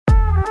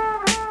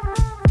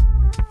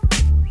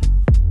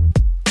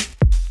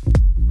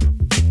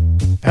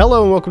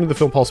Hello and welcome to the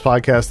Film Pulse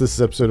Podcast. This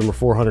is episode number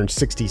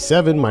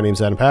 467. My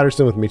name's Adam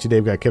Patterson. With me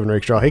today we've got Kevin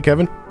Rakestraw. Hey,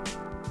 Kevin.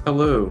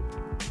 Hello.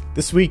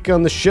 This week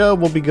on the show,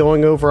 we'll be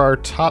going over our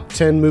top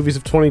 10 movies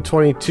of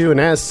 2022, and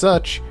as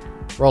such,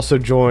 we're also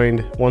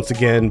joined once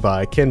again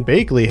by Ken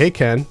Bakley. Hey,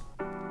 Ken.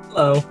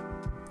 Hello.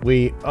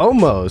 We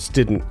almost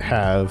didn't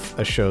have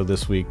a show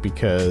this week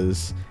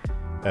because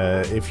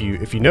if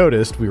you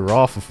noticed, we were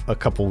off a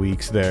couple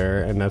weeks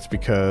there, and that's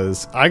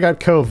because I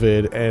got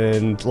COVID,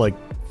 and like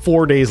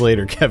 4 days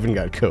later, Kevin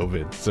got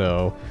COVID.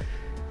 So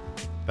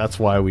that's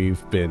why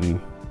we've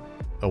been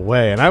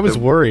away. And I was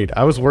worried.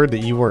 I was worried that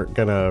you weren't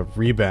gonna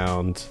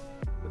rebound.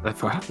 I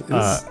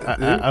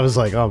was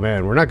like, oh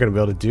man, we're not gonna be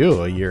able to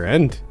do a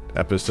year-end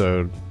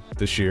episode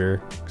this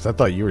year because I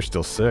thought you were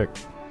still sick.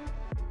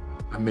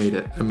 I made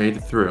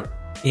it through.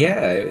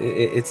 Yeah,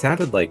 it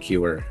sounded like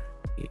you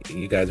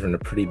guys were in a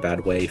pretty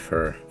bad way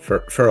for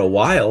a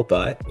while,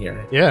 but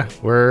we're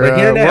we're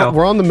here now.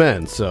 We're on the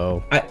mend.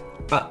 So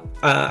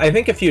I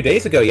think a few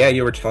days ago,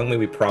 you were telling me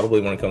we probably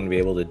weren't going to be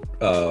able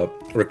to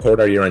record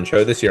our year-end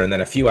show this year, and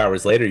then a few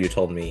hours later, you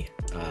told me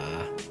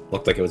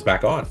looked like it was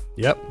back on.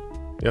 Yep.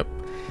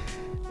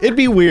 It'd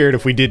be weird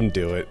if we didn't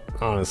do it,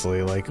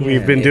 honestly. Like,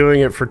 we've been doing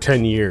it for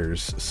 10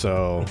 years,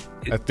 so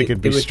I think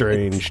it'd be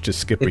strange to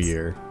skip a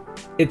year.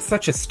 It's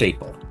such a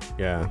staple.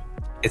 Yeah.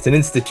 It's an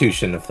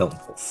institution of Film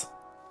Pulse.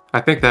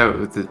 I think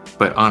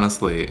but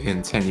honestly,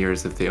 in 10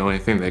 years, if the only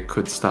thing that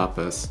could stop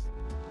us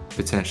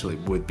potentially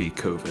would be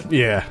COVID.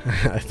 Yeah,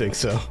 I think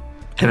so.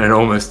 And it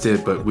almost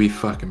did, but we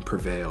fucking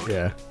prevailed.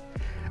 Yeah.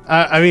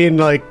 I mean,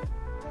 like,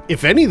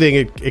 if anything,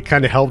 it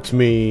kind of helped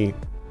me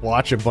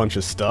watch a bunch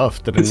of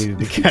stuff that I needed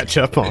to catch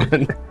up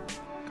on.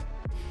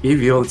 Gave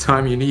you all the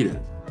time you needed.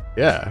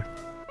 Yeah.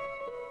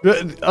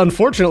 But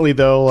unfortunately,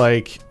 though,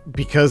 like,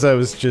 because I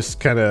was just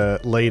kind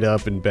of laid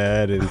up in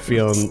bed and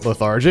feeling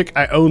lethargic,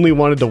 I only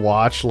wanted to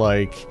watch,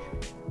 like,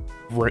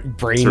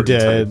 brain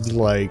dead,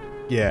 like,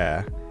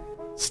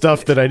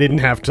 stuff that I didn't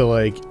have to,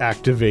 like,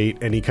 activate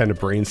any kind of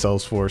brain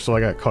cells for. So I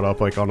got caught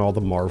up, like, on all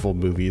the Marvel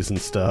movies and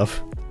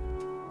stuff.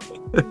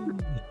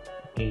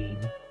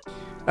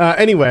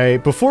 Anyway,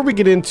 before we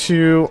get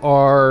into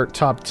our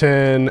top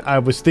 10, I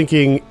was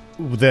thinking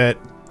that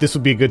this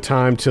would be a good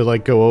time to,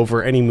 like, go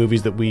over any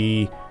movies that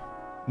we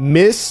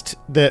missed,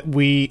 that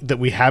we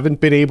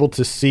haven't been able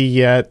to see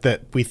yet,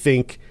 that we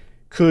think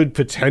could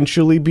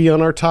potentially be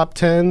on our top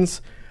 10s.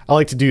 I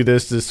like to do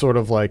this as sort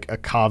of like a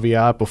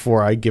caveat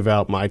before I give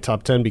out my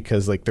top 10,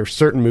 because, like, there's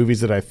certain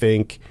movies that I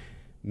think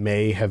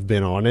may have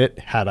been on it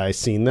had I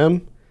seen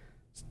them.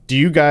 Do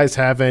you guys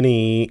have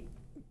any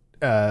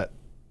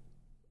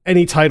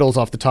titles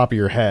off the top of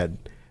your head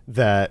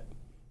that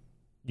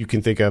you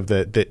can think of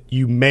that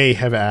you may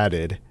have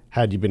added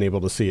had you been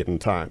able to see it in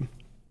time?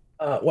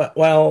 I'll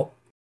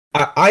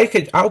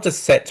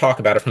just talk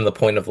about it from the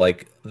point of,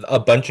 like, a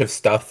bunch of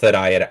stuff that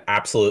I had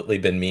absolutely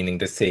been meaning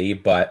to see,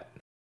 but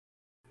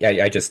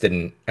I just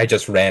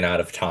ran out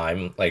of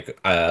time. Like,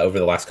 over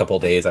the last couple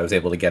of days, I was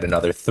able to get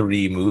another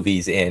 3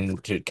 movies in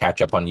to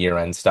catch up on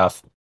year-end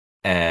stuff.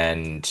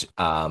 And,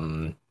 I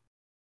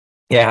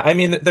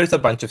mean, there's a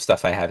bunch of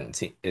stuff I hadn't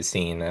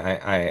seen.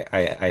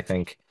 I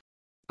think,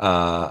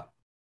 not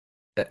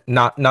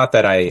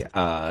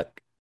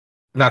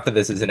that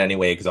this is in any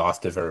way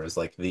exhaustive, or is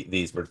like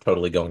these were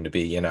totally going to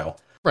be,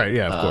 Right.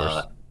 Yeah, of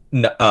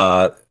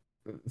course.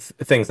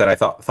 Things that I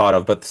thought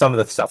of, but some of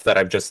the stuff that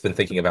I've just been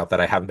thinking about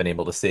that I haven't been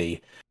able to see.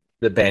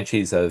 The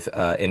Banshees of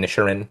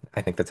Inisherin,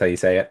 I think that's how you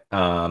say it.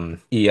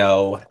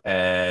 EO,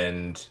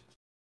 and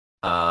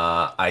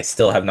I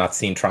still have not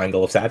seen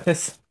Triangle of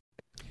Sadness.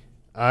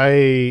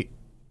 I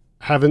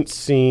haven't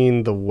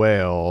seen The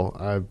Whale.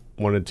 I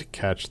wanted to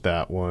catch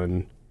that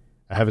one.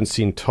 I haven't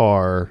seen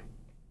Tar.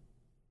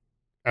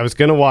 I was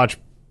going to watch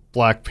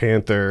Black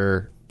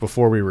Panther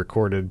before we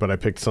recorded, but I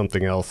picked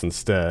something else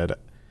instead.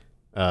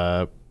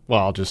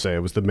 I'll just say it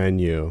was The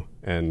Menu,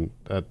 and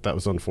that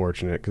was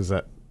unfortunate because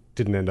that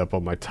didn't end up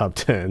on my top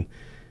 10.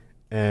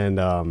 And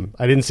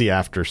I didn't see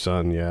After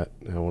Sun yet.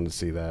 I want to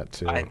see that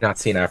too. I've not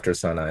seen After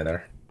Sun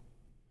either.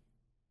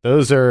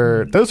 Those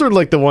are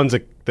like the ones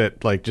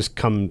that like just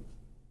come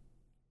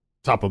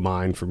top of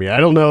mind for me. I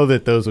don't know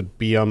that those would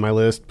be on my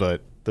list,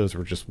 but those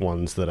were just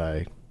ones that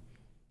I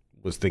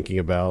was thinking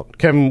about.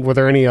 Kevin, were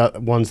there any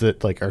ones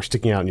that, like, are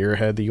sticking out in your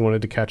head that you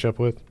wanted to catch up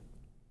with?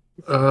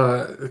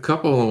 A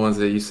couple of the ones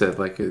that you said,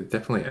 like,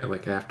 definitely,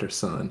 like, After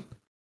Sun.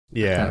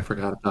 Yeah, I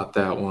forgot about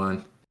that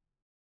one.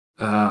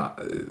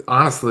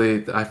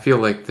 Honestly, I feel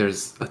like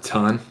there's a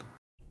ton.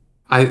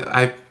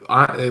 I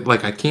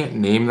can't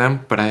name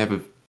them, but I have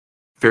a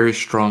very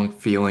strong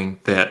feeling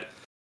that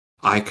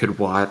I could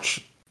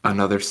watch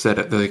another set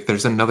of, like,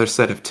 there's another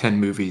set of 10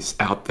 movies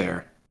out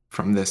there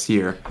from this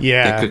year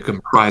that could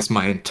comprise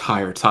my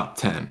entire top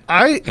 10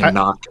 and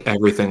knock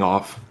everything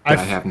off that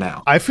I have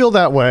now. I feel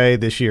that way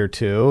this year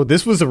too.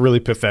 This was a really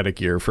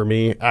pathetic year for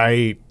me.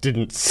 I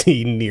didn't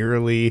see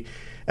nearly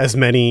as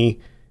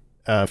many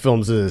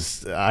films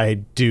as I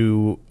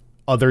do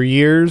other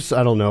years.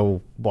 I don't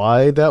know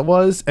why that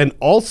was. And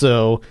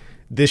also,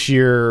 this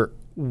year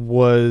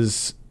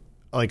was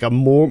like a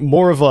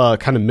more of a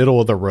kind of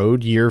middle of the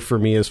road year for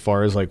me as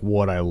far as like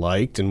what I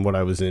liked and what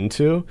I was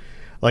into.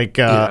 Like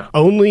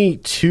only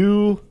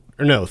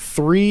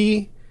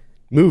 3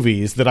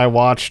 movies that I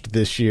watched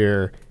this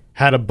year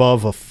had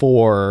above a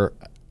 4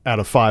 out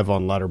of 5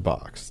 on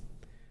Letterboxd.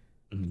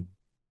 Mm-hmm.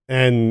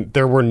 And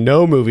there were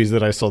no movies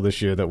that I saw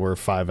this year that were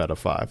 5 out of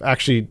 5.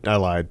 Actually, I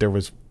lied. There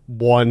was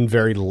one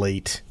very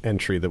late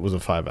entry that was a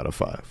 5 out of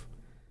 5.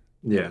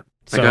 Yeah.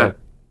 So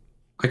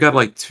I got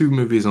like 2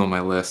 movies on my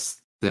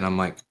list that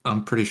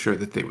I'm pretty sure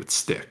that they would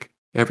stick.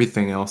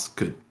 Everything else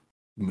could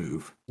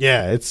move.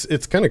 Yeah,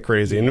 it's kind of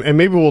crazy. And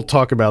maybe we'll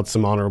talk about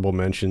some honorable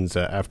mentions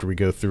after we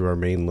go through our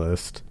main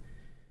list.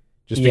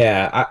 Because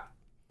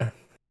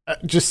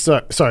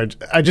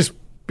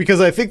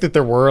I think that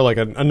there were like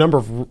a number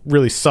of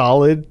really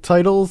solid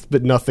titles,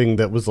 but nothing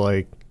that was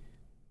like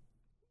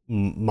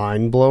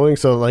mind blowing.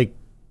 So like,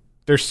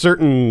 there's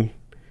a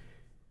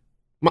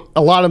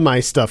lot of my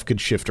stuff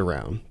could shift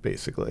around,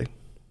 basically.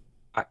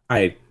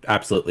 I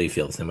absolutely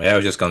feel the same way. I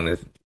was just going to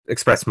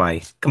express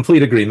my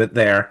complete agreement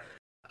there.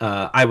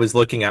 I was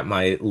looking at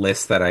my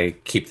list that I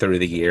keep through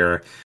the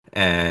year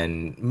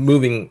and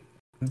moving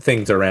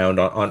things around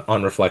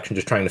on reflection,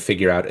 just trying to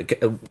figure out,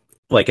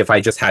 like, if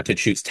I just had to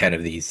choose 10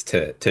 of these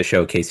to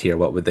showcase here,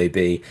 what would they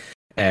be?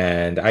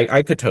 And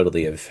I could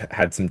totally have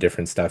had some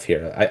different stuff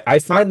here. I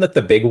find that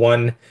the big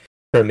one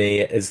for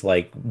me is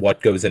like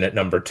what goes in at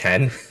number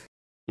 10.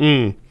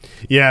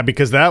 Yeah,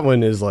 because that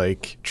one is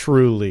like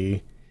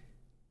truly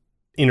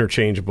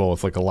interchangeable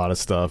with like a lot of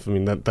stuff. I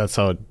mean, that's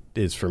how it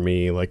is for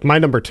me. Like my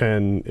number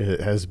 10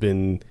 has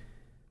been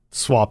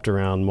swapped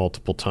around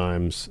multiple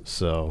times.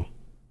 So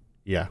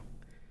yeah.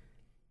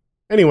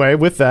 Anyway,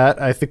 with that,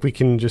 I think we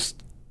can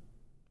just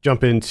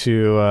jump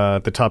into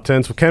the top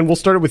 10. So Ken, we'll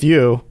start it with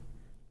you.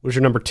 What's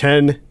your number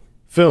 10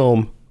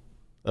 film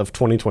of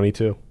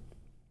 2022?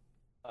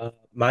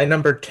 My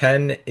number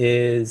 10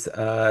 is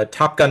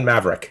Top Gun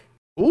Maverick.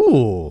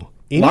 Ooh,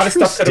 a lot of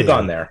stuff could have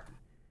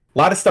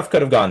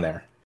gone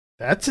there.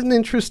 That's an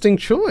interesting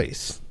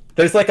choice.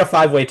 There's like a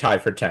 5-way tie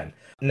for 10.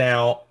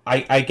 Now,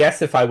 I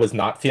guess if I was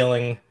not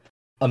feeling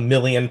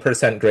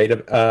 1,000,000% great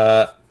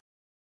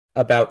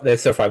about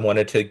this, if I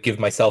wanted to give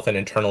myself an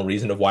internal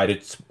reason of why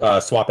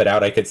to swap it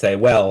out, I could say,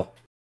 well,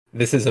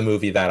 this is a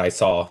movie that I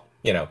saw,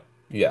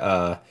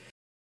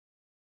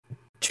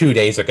 2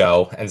 days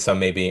ago, and so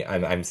maybe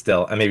I'm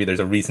still, and maybe there's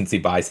a recency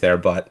bias there,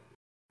 but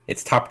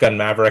it's Top Gun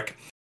Maverick.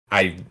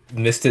 I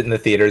missed it in the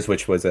theaters,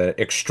 which was an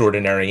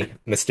extraordinary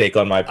mistake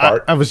on my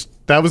part.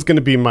 That was going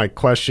to be my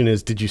question: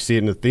 is did you see it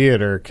in the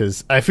theater?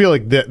 Because I feel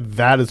like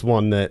that is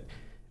one that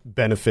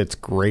benefits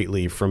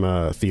greatly from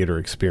a theater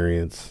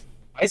experience.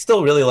 I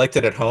still really liked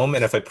it at home,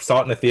 and if I saw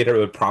it in the theater, it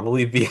would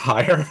probably be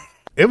higher.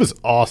 It was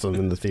awesome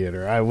in the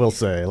theater, I will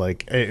say.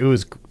 Like it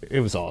was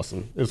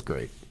awesome. It was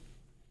great.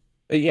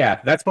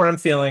 Yeah, that's where I'm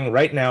feeling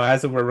right now.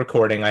 As we're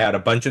recording, I had a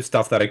bunch of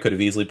stuff that I could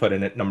have easily put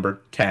in at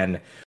number 10,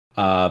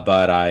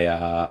 but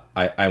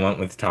I went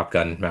with Top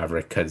Gun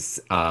Maverick because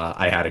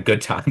I had a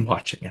good time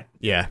watching it.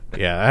 Yeah,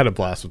 I had a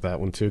blast with that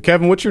one too.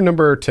 Kevin, what's your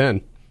number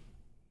 10?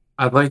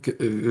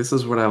 This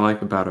is what I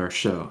like about our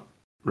show,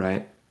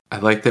 right? I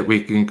like that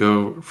we can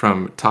go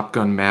from Top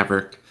Gun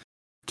Maverick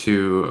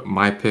to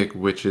my pick,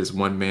 which is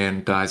One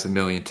Man Dies a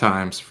Million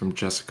Times from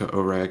Jessica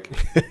Oreg.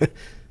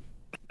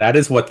 That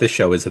is what this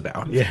show is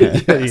about. Yeah,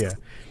 yes. Yeah.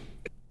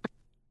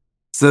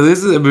 So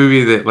this is a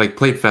movie that like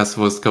played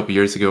festivals a couple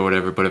years ago, or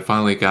whatever, but it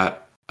finally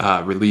got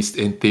released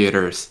in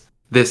theaters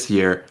this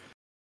year.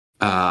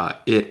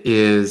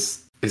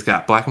 It's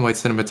got black and white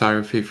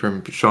cinematography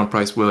from Sean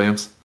Price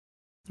Williams,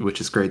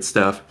 which is great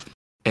stuff,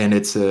 and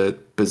it's a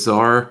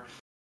bizarre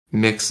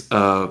mix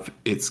of,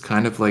 it's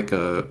kind of like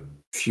a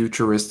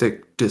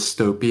futuristic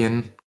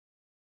dystopian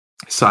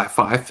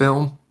sci-fi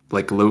film,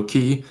 like low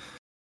key,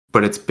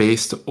 but it's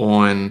based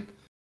on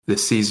the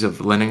siege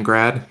of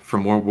Leningrad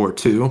from World War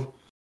II.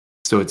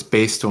 So it's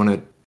based on a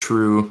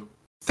true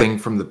thing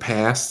from the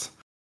past.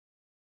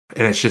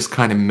 And it's just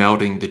kind of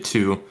melding the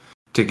two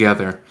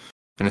together.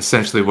 And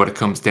essentially what it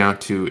comes down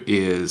to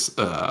is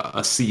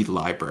a seed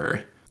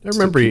library. I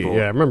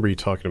remember you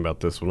talking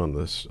about this one on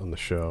the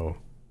show.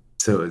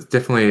 So it's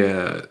definitely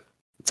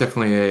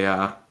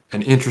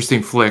an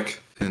interesting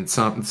flick, and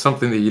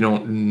something that you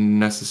don't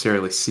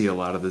necessarily see a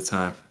lot of the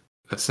time.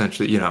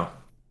 Essentially,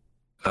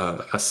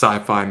 a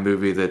sci-fi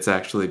movie that's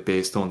actually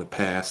based on the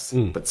past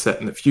but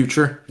set in the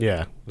future.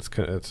 Yeah,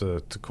 it's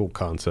a cool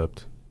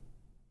concept.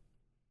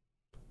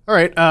 All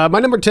right, my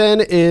number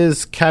 10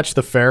 is Catch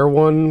the Fair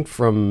One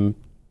from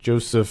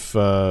Joseph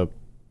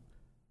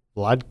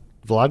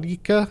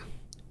Wlodka.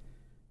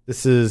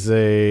 This is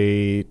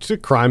a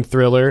crime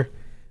thriller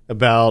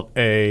about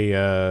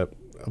a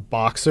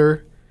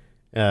boxer.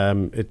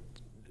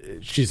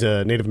 She's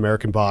a Native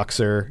American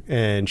boxer,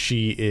 and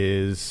she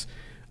is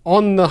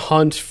on the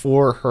hunt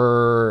for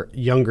her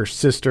younger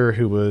sister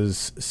who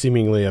was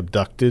seemingly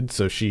abducted.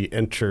 So she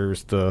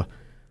enters the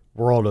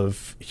world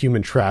of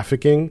human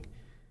trafficking.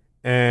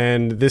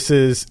 And this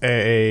is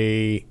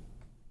a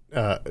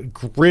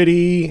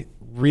gritty,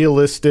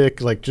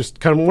 realistic, like just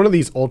kind of one of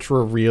these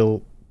ultra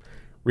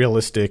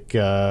realistic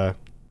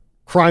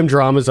crime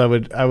dramas, I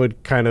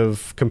would kind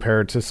of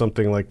compare it to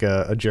something like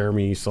a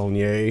Jeremy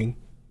Saulnier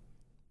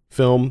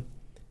film.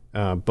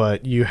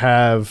 But you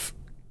have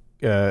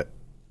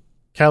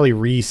Callie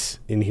Reese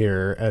in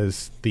here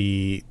as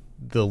the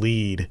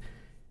lead,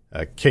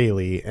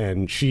 Kaylee,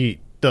 and she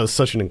does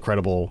such an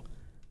incredible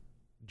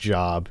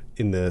job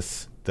in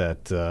this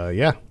that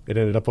it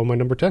ended up on my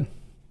number 10.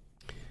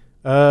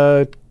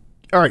 All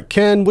right,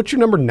 Ken, what's your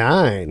number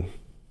 9?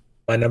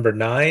 My number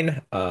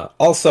 9,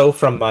 also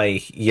from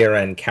my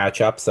year-end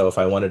catch-up, so if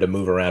I wanted to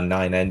move around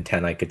 9 and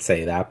 10, I could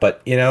say that,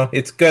 but,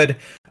 it's good.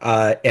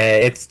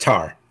 It's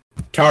Tar.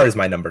 Tar is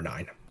my number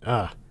 9.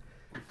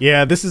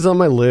 Yeah, this is on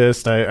my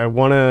list. I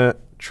want to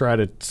try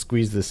to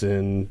squeeze this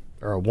in,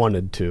 or I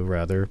wanted to,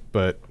 rather,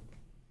 but,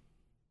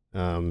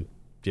 I'm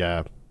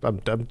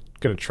going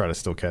to try to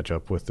still catch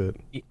up with it.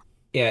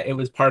 Yeah, it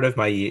was part of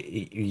my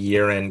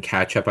year-end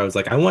catch-up. I was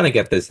like, I want to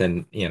get this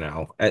in,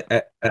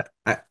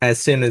 as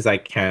soon as I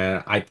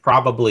can. I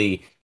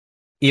probably,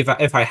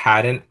 if I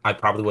hadn't, I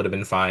probably would have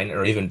been fine,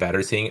 or even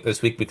better seeing it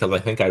this week, because I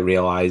think I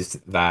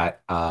realized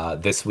that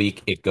this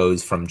week it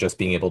goes from just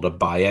being able to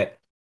buy it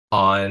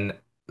on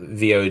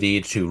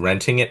VOD to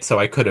renting it, so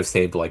I could have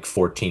saved like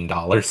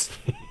 $14.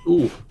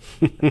 Ooh.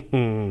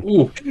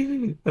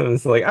 Ooh. I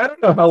was like, I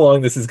don't know how long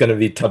this is going to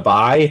be to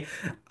buy.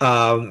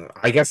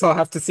 I guess I'll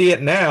have to see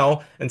it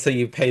now. And so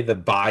you pay the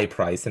buy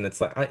price, and it's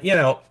like,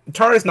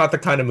 Tar is not the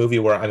kind of movie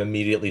where I'm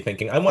immediately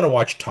thinking, I want to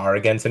watch Tar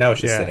again. So now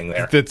it's just sitting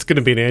there. It's going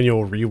to be an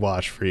annual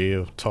rewatch for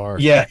you, Tar.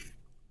 Yeah.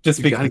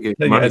 Just because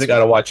I got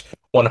to watch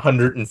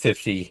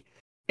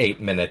 158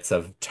 minutes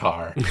of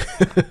Tar.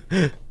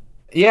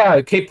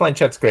 Yeah, Cate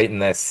Blanchett's great in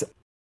this.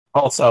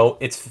 Also,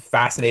 it's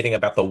fascinating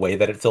about the way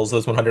that it fills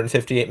those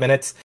 158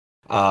 minutes.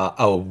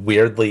 A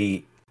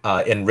weirdly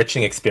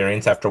enriching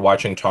experience after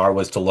watching Tar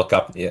was to look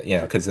up,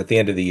 because at the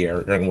end of the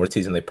year, during award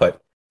season, they put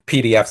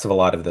PDFs of a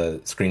lot of the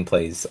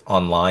screenplays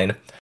online.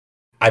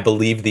 I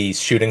believe the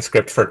shooting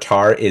script for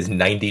Tar is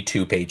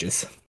 92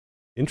 pages.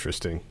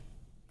 Interesting.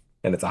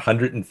 And it's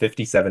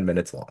 157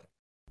 minutes long.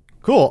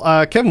 Cool.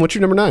 Kevin, what's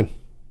your number 9?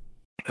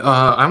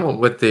 I went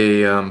with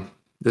the...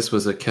 This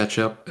was a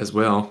catch-up as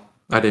well.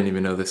 I didn't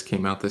even know this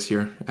came out this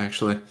year,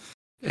 actually.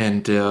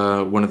 And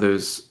one of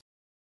those,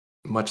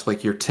 much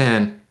like your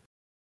 10,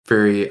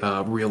 very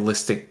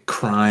realistic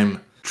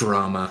crime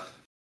drama.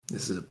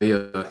 This is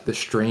The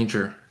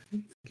Stranger.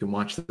 You can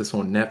watch this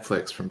on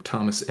Netflix from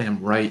Thomas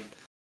M. Wright.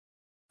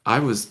 I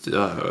was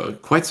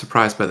quite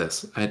surprised by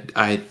this.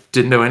 I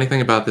didn't know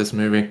anything about this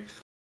movie.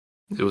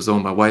 It was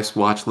on my wife's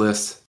watch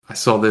list. I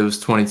saw that it was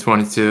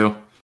 2022.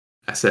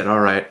 I said, all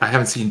right, I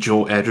haven't seen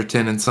Joel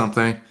Edgerton in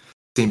something.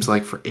 Seems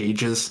like for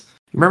ages.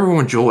 Remember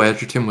when Joel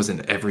Edgerton was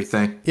in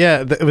everything?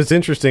 Yeah, it was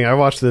interesting. I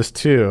watched this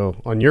too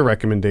on your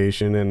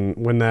recommendation, and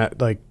when that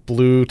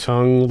blue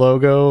tongue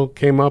logo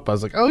came up, I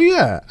was like, oh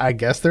yeah, I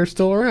guess they're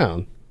still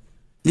around.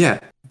 Yeah,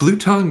 Blue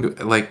Tongue,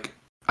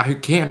 I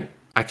can't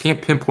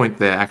pinpoint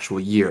the actual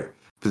year,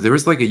 but there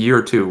was a year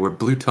or two where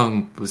Blue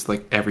Tongue was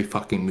every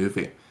fucking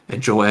movie,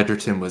 and Joel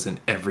Edgerton was in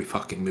every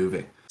fucking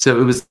movie.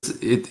 So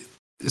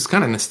it's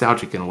kind of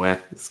nostalgic in a way.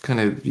 It's kind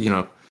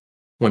of,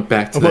 went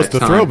back to almost that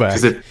time.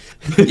 Almost a throwback.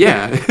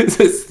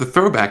 It's the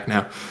throwback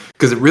now,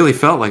 because it really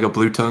felt like a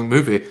Blue Tongue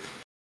movie.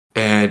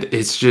 And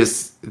it's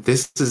just,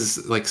 this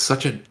is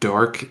such a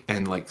dark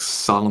and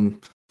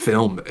solemn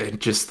film. And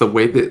just the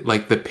way that,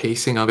 the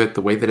pacing of it,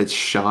 the way that it's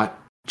shot,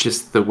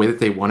 just the way that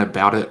they went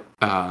about it,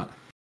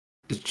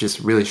 it just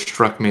really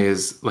struck me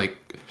as,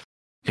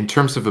 in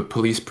terms of a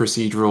police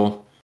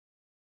procedural,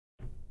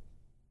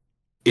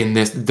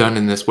 done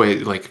in this way,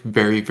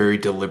 very, very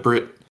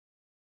deliberate.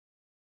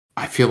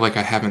 I feel like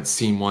I haven't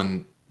seen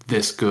one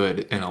this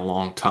good in a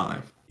long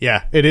time.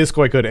 Yeah, it is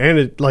quite good. And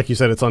it, like you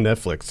said, it's on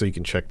Netflix, so you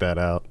can check that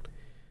out.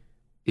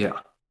 Yeah.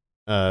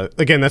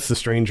 Again, that's The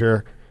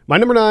Stranger. My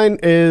number 9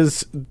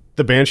 is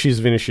The Banshees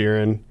of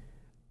Inisherin.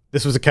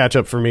 This was a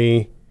catch-up for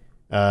me.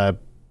 Martin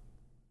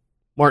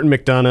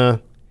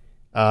McDonagh.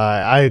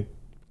 I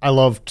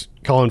loved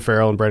Colin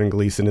Farrell and Brendan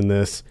Gleeson in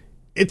this.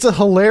 It's a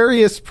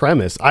hilarious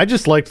premise. I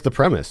just liked the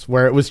premise,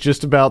 where it was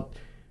just about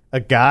a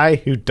guy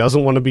who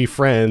doesn't want to be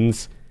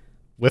friends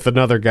with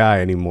another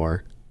guy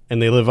anymore.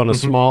 And they live on a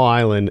small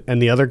island,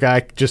 and the other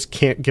guy just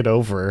can't get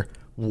over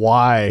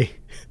why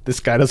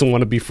this guy doesn't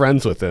want to be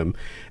friends with him.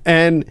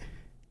 And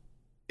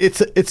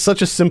it's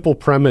such a simple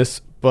premise,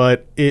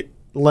 but it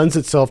lends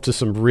itself to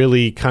some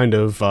really kind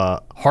of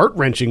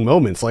heart-wrenching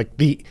moments.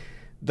 The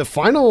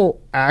final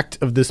act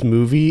of this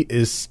movie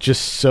is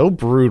just so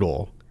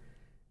brutal.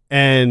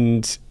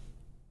 And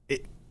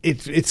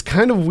it's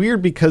kind of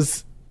weird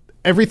because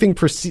everything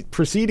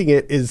preceding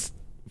it is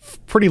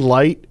pretty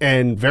light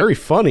and very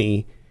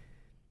funny,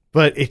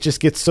 but it just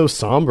gets so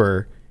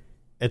somber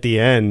at the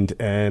end,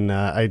 and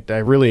I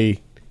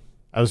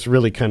was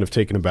really kind of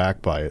taken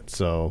aback by it.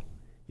 So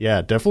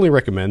yeah, definitely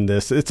recommend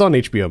this. It's on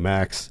HBO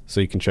Max, so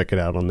you can check it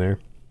out on there.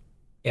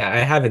 Yeah, I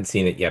haven't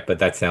seen it yet, but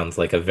that sounds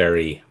like a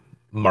very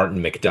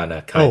Martin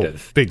McDonagh kind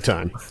of big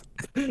time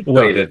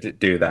way to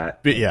do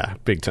that. Yeah,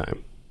 big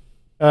time.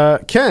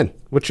 Ken,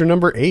 what's your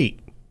number 8?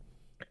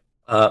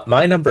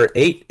 My number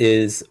 8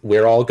 is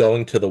We're All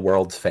Going to the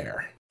World's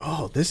Fair.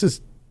 Oh,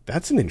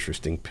 that's an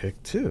interesting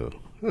pick too.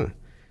 Huh.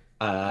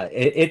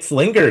 It's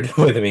lingered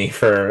with me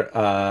for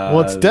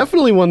Well, it's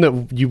definitely one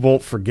that you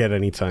won't forget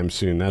anytime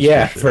soon. That's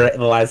for sure. for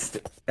the last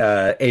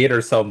 8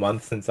 or so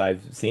months since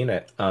I've seen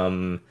it.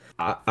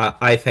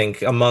 I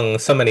think among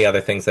so many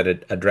other things that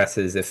it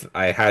addresses, if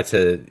I had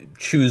to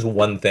choose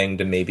one thing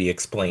to maybe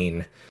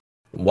explain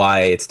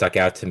why it stuck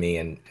out to me,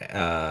 and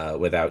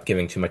without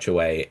giving too much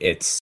away,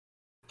 it's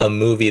a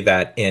movie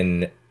that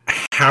in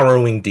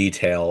harrowing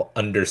detail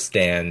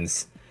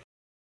understands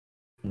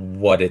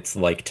what it's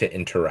like to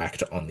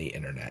interact on the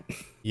internet.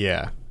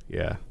 Yeah.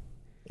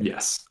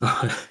 Yes,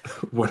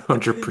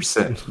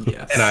 100%.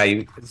 Yes, And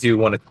I do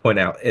want to point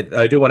out,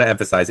 I do want to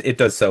emphasize, it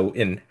does so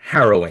in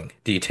harrowing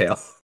detail.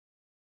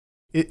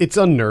 It's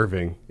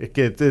unnerving.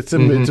 It's a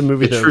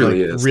movie It that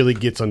truly like is. really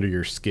gets under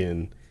your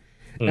skin.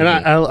 And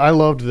I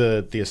loved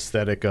the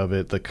aesthetic of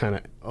it, the kind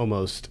of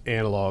almost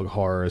analog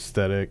horror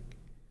aesthetic.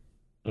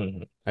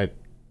 Mhm.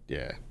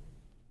 Yeah.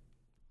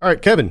 All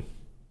right, Kevin,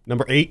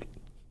 number 8.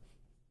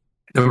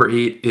 Number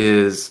 8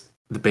 is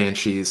The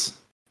Banshees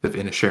of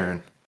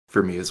Inisherin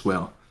for me as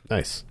well.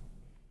 Nice.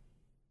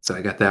 So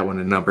I got that one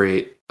at number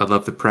 8. I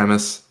love the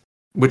premise,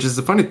 which is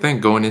the funny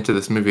thing going into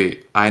this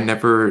movie. I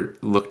never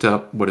looked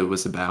up what it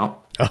was about.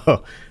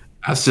 Oh,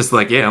 I was just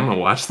like, yeah, I'm going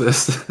to watch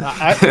this.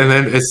 I- And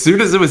then as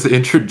soon as it was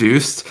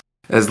introduced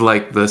as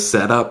like the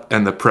setup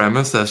and the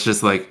premise, I was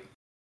just like,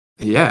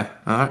 yeah,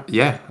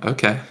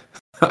 okay.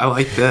 I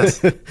like this.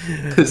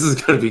 This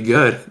is going to be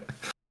good.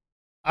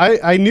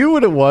 I knew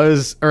what it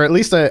was, or at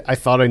least I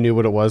thought I knew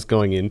what it was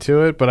going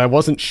into it, but I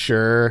wasn't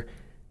sure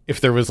if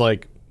there was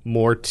like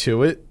more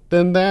to it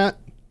than that.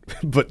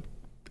 But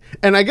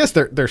and I guess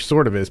there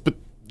sort of is, but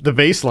the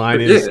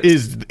baseline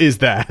is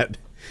that.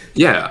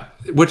 Yeah,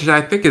 which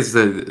I think is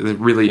the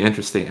really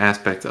interesting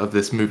aspect of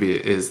this movie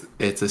is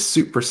it's a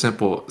super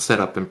simple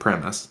setup and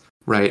premise,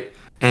 right?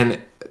 And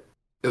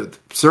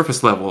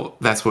surface level,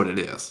 that's what it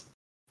is.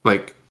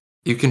 Like,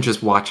 you can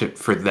just watch it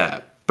for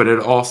that. But it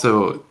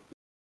also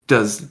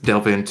does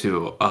delve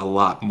into a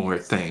lot more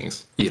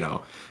things, you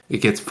know. It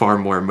gets far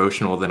more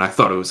emotional than I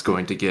thought it was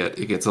going to get.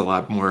 It gets a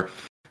lot more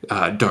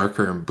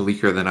darker and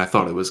bleaker than I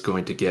thought it was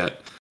going to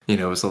get. You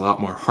know, it was a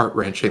lot more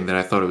heart-wrenching than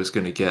I thought it was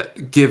going to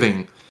get,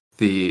 giving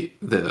the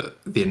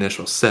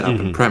initial setup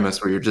and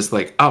premise where you're just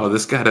like, oh,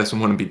 this guy doesn't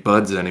want to be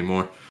buds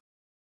anymore.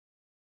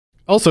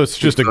 Also, it's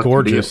just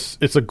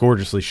it's a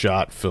gorgeously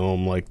shot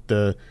film, like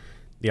the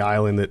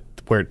island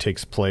where it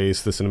takes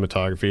place, the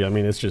cinematography. I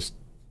mean, it's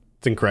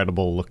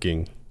incredible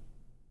looking.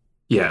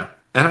 Yeah.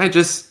 And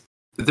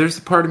there's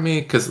a part of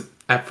me, because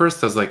at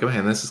first I was like, oh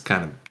man, this is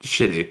kind of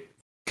shitty.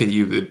 Could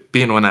you,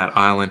 being on that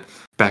island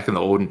back in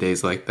the olden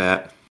days like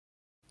that,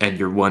 and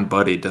your one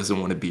buddy doesn't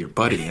want to be your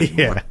buddy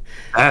anymore. Yeah.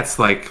 That's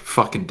like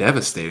fucking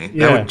devastating.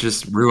 Yeah. That would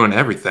just ruin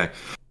everything.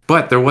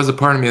 But there was a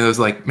part of me that was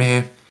like,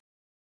 man,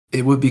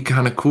 it would be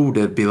kind of cool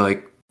to be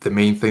like, the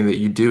main thing that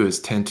you do is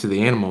tend to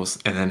the animals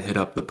and then hit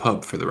up the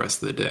pub for the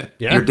rest of the day.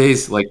 Yeah. Your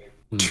day's like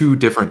 2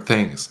 different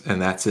things,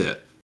 and that's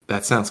it.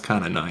 That sounds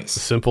kind of nice.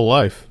 Simple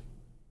life.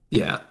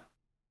 Yeah.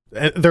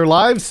 And their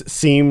lives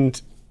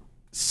seemed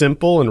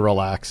simple and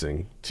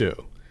relaxing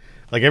too.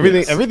 Like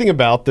everything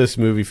about this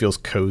movie feels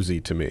cozy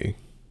to me.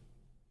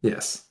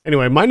 Yes.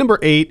 Anyway, my number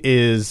 8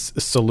 is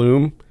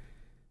Saloom.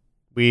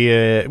 We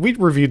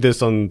reviewed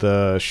this on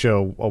the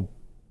show a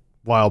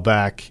while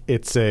back.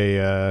 It's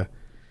a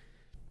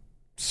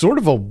sort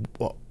of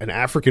an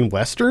African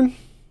Western.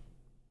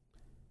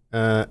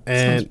 And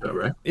Sounds about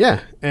right. yeah,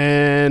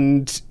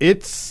 and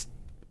it's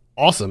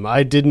awesome.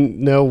 I didn't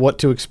know what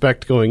to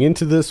expect going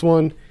into this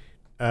one.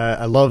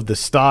 I love the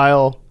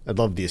style. I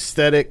love the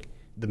aesthetic.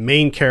 The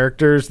main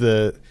characters,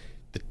 the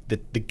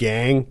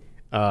gang,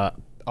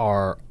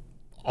 are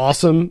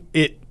awesome.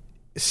 It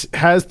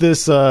has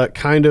this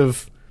kind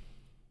of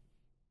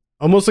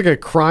almost like a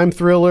crime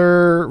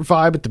thriller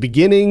vibe at the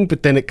beginning,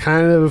 but then it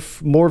kind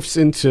of morphs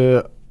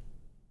into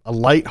a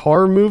light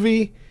horror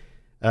movie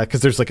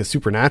because there's like a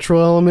supernatural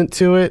element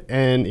to it.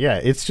 And yeah,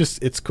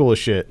 it's cool as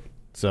shit.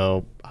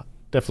 So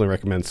definitely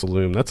recommend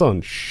Saloom. That's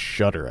on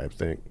Shudder, I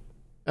think.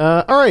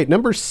 All right,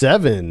 number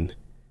 7.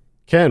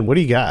 Ken, what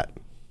do you got?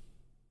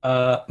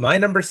 My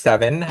number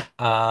 7.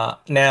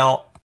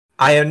 Now,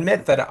 I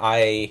admit that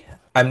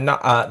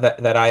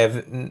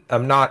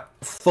I'm not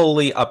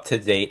fully up to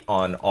date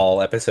on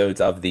all episodes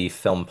of the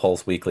Film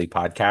Pulse Weekly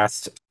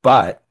podcast,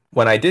 but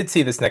when I did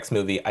see this next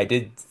movie, I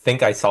did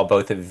think I saw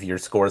both of your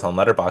scores on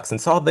Letterboxd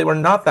and saw they were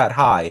not that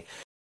high.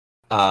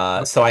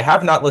 So I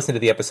have not listened to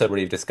the episode where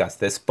you've discussed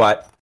this,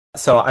 but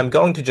so I'm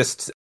going to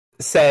just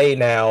say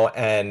now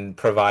and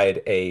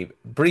provide a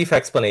brief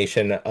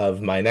explanation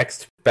of my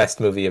next best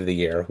movie of the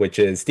year, which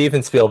is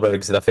Steven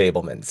Spielberg's The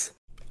Fabelmans.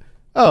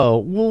 Oh,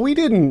 well, we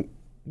didn't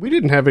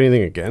have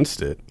anything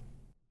against it.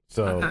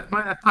 So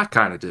I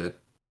kind of did.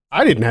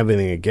 I didn't have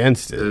anything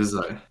against It it. was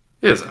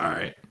all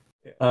right.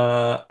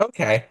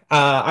 Okay.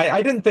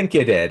 I didn't think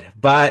you did,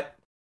 but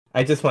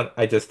I just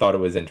thought it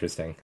was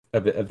interesting.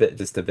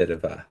 just a bit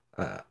of a.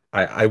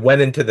 I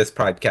went into this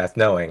podcast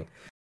knowing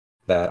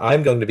that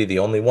I'm going to be the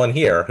only one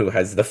here who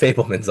has the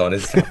Fablemans on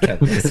his top 10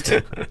 list.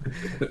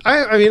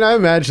 I mean, I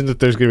imagine that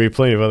there's going to be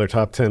plenty of other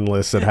top 10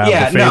 lists that have the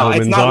Fablemans no,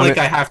 it's not on like it.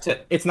 I have to.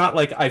 It's not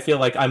like I feel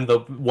like I'm the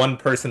one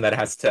person that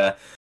has to.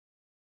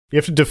 You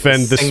have to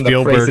defend the sing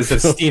Spielberg the praises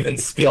of film. Steven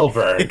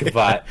Spielberg,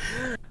 but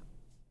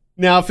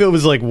Now, if it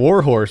was like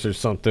Warhorse or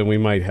something, we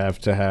might have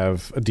to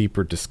have a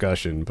deeper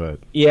discussion. But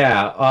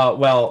yeah,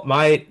 well,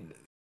 my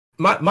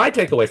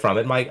takeaway from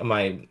it,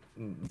 my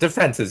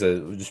defense is a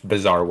just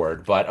bizarre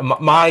word, but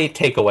my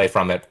takeaway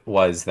from it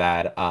was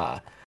that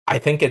I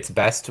think it's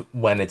best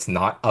when it's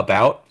not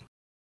about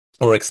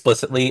or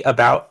explicitly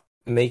about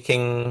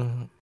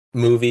making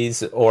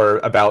movies or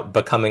about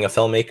becoming a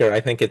filmmaker.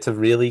 I think it's a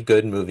really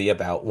good movie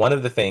about one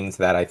of the things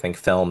that I think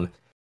film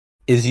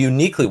is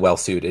uniquely well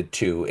suited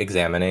to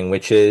examining,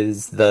 which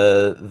is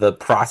the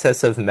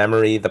process of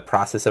memory, the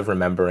process of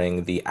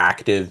remembering, the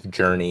active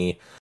journey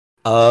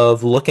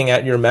of looking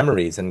at your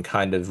memories and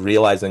kind of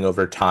realizing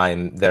over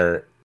time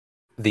the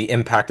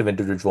impact of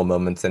individual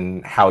moments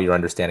and how your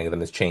understanding of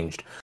them has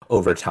changed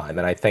over time.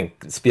 And I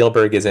think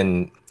Spielberg is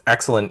in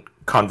excellent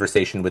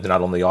conversation with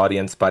not only the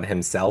audience but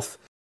himself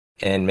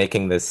in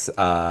making this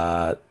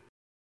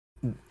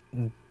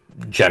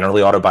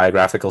generally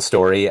autobiographical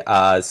story.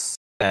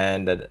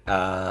 And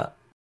I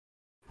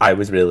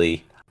was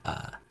really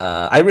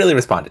I really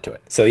responded to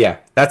it. So yeah,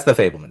 that's the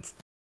Fablemans.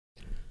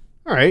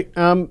 all right,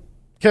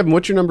 Kevin,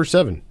 what's your number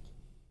 7?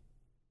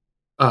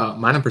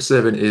 My number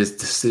 7 is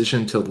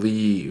Decision to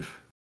Leave.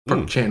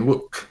 Park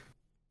Chan-wook.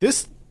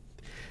 This,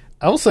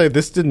 I will say,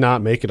 this did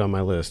not make it on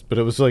my list, but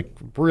it was like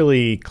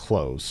really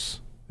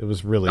close. It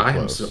was really I am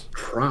close.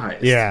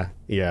 surprised. Yeah.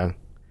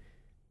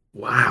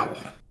 Wow.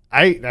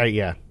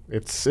 Yeah,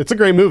 it's a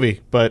great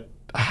movie, but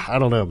I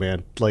don't know,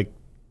 man. Like,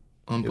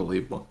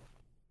 Unbelievable.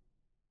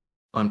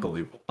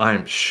 Unbelievable. I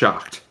am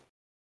shocked.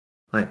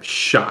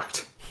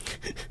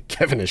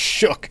 Kevin is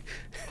shook.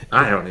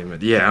 I don't even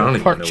know.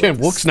 Park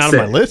Chan-wook's not on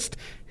my list.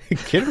 You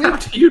kidding me? How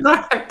do you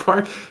not have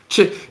Park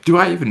Chan? Do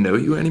I even know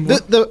you anymore?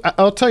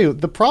 I'll tell you,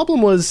 the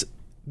problem was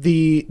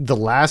the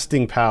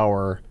lasting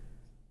power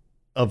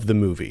of the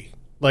movie.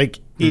 Like,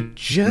 it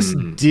just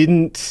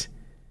didn't.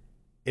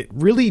 It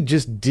really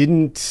just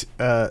didn't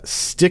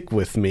stick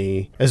with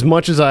me as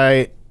much as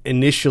I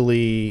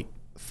initially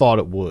thought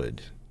it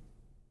would.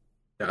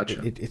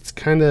 Gotcha. It's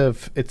kind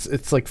of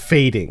it's like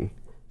fading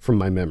from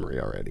my memory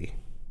already.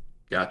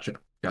 Gotcha.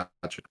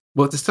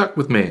 Well, it stuck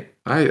with me.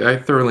 I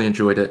thoroughly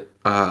enjoyed it.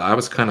 I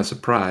was kind of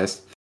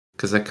surprised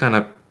because I kind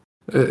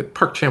of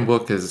Park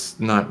Chan-wook has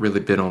not really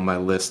been on my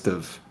list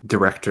of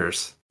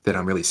directors that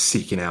I'm really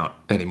seeking out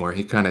anymore.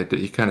 He kind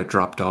of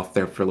dropped off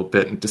there for a little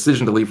bit. And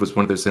Decision to Leave was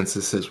one of those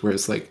instances where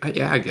it's like,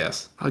 yeah, I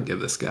guess I'll give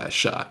this guy a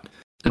shot.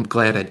 I'm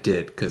glad I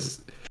did because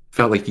it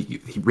felt like he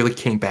really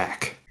came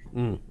back.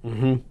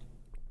 Mm-hmm.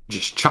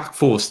 Just chock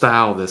full of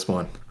style. This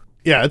one.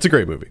 Yeah, it's a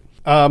great movie.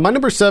 My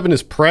number 7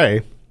 is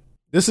Prey.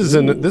 This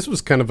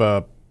was kind of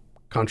a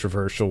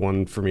controversial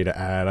one for me to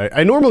add.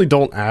 I normally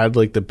don't add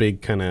like the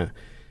big kind of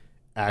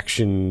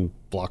action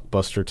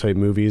blockbuster type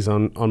movies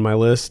on my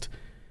list.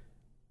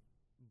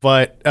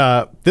 But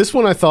this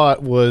one I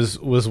thought was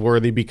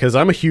worthy because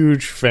I'm a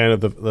huge fan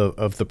of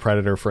the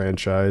Predator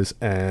franchise,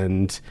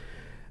 and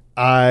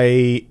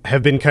I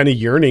have been kind of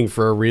yearning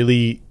for a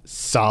really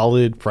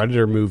solid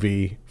Predator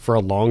movie for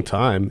a long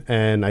time,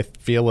 and I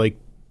feel like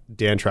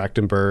Dan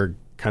Trachtenberg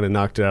kind of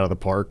knocked it out of the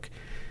park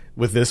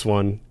with this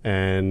one,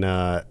 and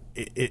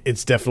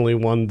it's definitely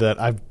one that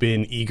I've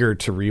been eager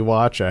to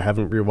rewatch. I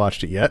haven't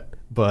rewatched it yet,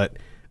 but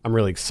I'm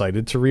really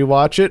excited to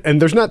rewatch it.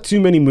 And there's not too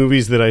many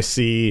movies that I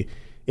see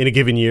in a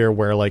given year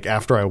where, like,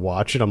 after I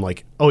watch it, I'm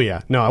like, oh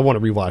yeah, no, I want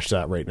to rewatch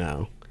that right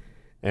now.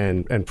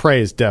 And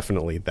Prey is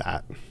definitely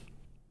that.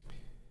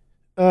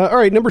 All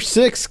right, number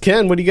 6,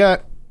 Ken, what do you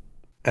got?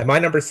 At my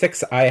number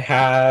 6, I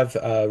have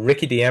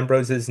Ricky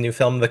DeAmbrose's new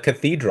film, The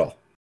Cathedral.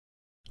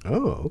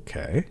 Oh,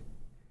 okay.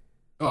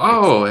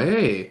 Oh,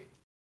 hey,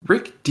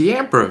 Rick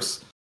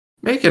DeAmbrose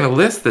making a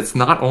list that's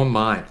not on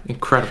mine.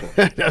 Incredible.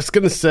 I was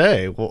gonna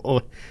say,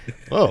 whoa.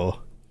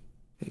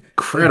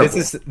 Incredible.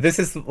 This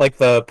is like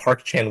the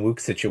Park Chan-wook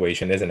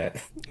situation, isn't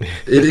it?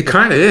 It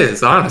kind of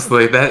is,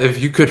 honestly. That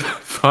if you could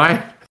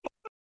find,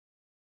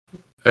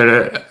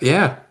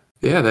 yeah,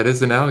 that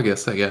is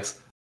analogous, I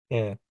guess.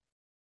 Yeah.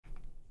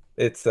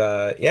 It's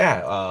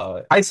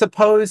I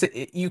suppose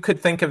you could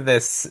think of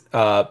this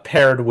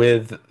paired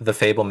with The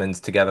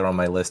Fablemans together on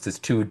my list as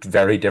two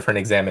very different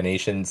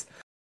examinations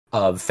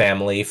of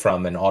family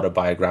from an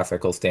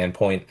autobiographical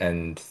standpoint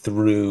and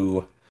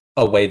through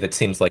a way that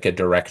seems like a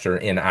director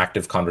in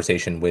active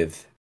conversation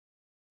with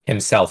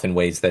himself in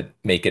ways that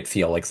make it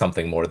feel like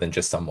something more than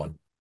just someone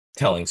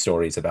telling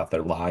stories about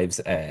their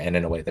lives, and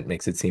in a way that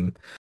makes it seem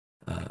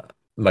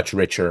much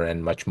richer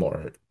and much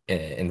more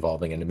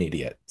involving and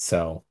immediate.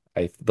 So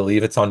I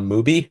believe it's on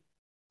Mubi,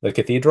 The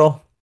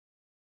Cathedral.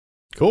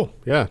 Cool.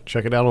 Yeah,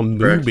 check it out on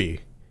Mubi.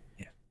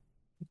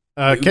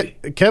 Yeah.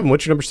 Kevin,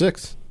 what's your number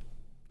 6?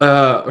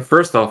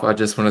 First off, I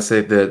just want to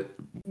say that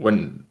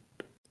when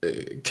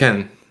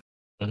Ken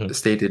Mhm.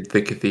 stated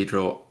the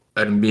cathedral,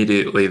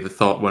 immediately the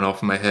thought went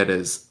off in my head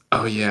is,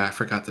 oh yeah, I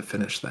forgot to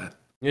finish that.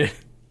 Yeah.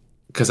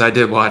 Because I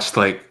did watch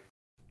like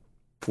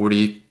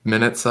 40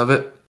 minutes of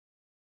it,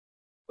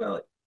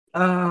 Well,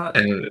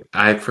 and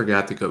I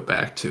forgot to go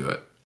back to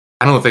it.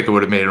 I don't think it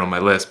would have made it on my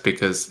list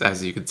because,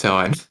 as you can tell,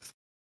 I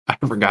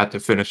forgot to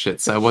finish it,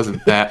 so I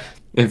wasn't that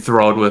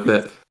enthralled with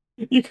it.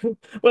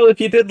 well, if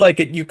you did like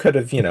it, you could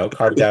have,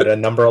 carved out a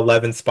number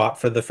 11 spot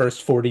for the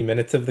first 40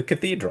 minutes of the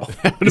cathedral.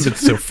 That would have been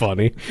so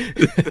funny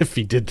if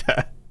he did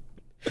that.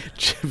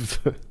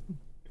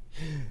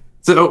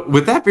 So,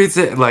 with that being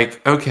said,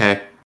 like,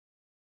 okay,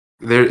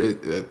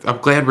 I'm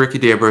glad Ricky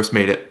D'Ambrose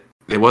made it.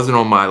 It wasn't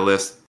on my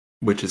list,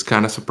 which is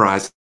kind of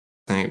surprising.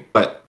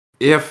 But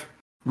if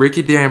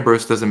Ricky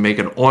D'Ambrose doesn't make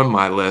it on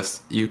my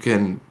list, you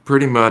can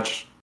pretty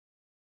much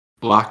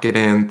lock it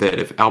in that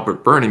if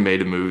Albert Burney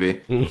made a movie,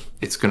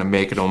 it's going to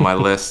make it on my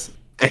list.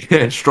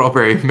 And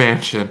Strawberry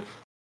Mansion,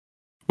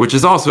 which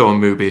is also a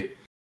movie,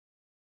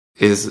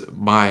 is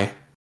my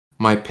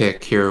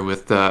pick here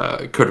with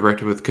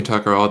co-directed with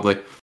Kentucky Audley.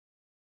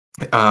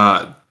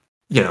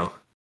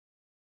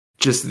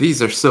 Just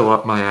these are so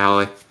up my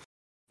alley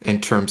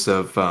in terms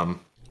of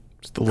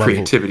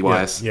creativity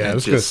wise. Yeah, I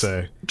was gonna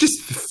say,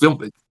 just film.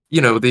 The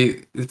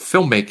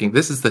filmmaking.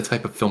 This is the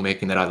type of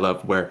filmmaking that I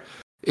love, where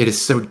it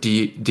is so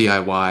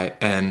DIY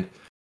and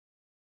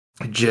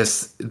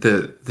just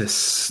the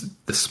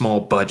small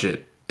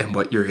budget and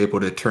what you're able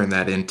to turn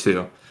that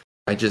into.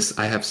 I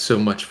have so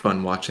much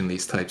fun watching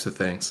these types of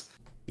things.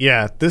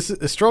 Yeah, this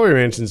Strawberry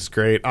Mansion is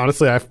great.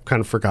 Honestly, I kind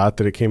of forgot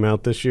that it came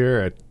out this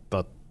year. I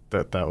thought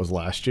that was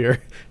last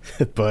year,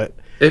 but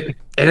it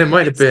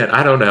might have been.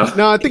 I don't know.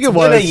 No, I think it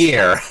was was a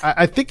year.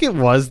 I think it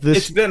was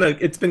this.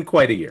 It's been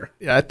quite a year.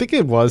 Yeah, I think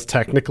it was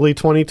technically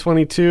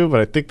 2022, but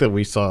I think that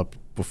we saw it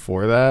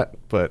before that.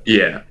 But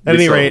yeah, at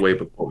any rate, way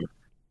before.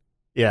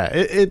 Yeah,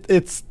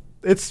 it's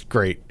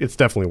great. It's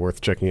definitely worth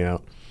checking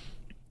out.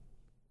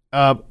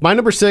 My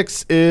number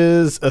 6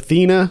 is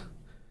Athena.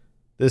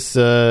 This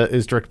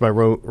is directed by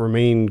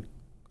Romain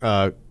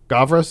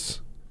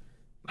Gavras.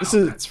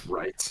 That's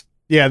right.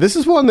 Yeah, this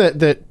is one that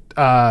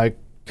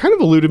kind of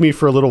eluded me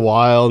for a little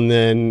while, and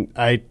then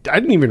I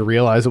didn't even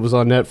realize it was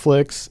on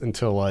Netflix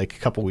until like a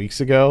couple weeks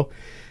ago.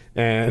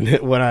 And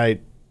when I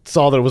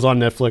saw that it was on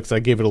Netflix, I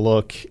gave it a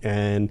look,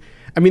 and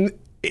I mean,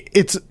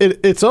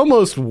 it's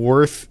almost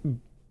worth.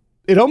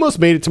 It almost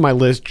made it to my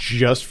list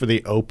just for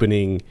the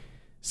opening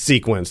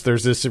sequence.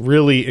 There's this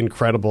really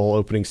incredible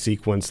opening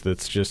sequence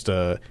that's just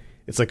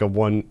it's like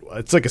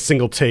a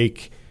single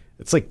take.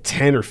 It's like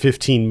 10 or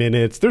 15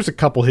 minutes. There's a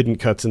couple hidden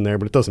cuts in there,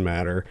 but it doesn't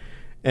matter.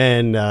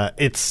 And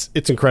it's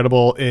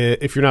incredible.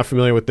 If you're not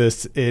familiar with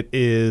this, it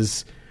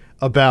is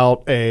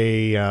about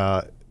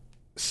a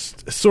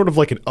sort of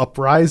like an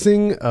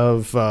uprising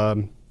of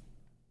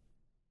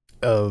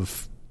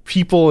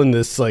people in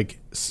this like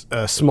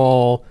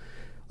small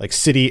like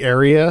city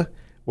area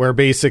where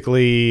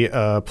basically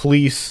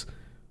police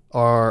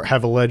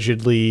have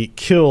allegedly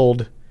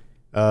killed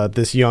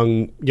this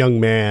young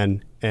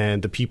man,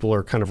 and the people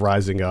are kind of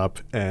rising up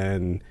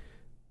and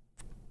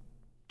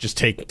just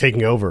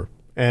taking over.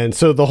 And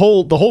so the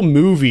whole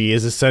movie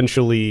is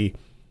essentially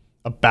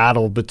a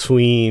battle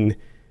between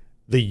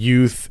the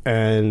youth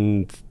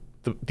and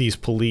these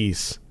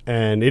police,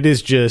 and it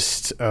is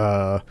just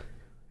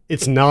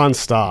it's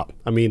nonstop.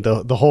 I mean,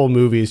 the whole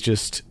movie is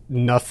just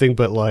nothing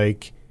but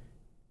like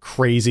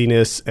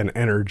craziness and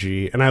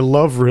energy, and I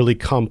love really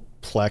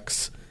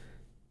complex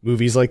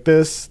movies like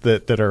this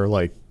that are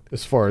like,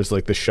 as far as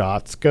like the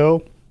shots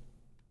go,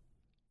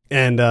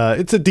 and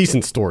it's a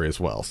decent story as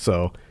well.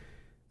 So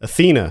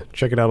Athena,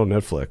 check it out on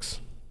Netflix.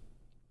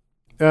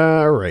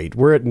 All right,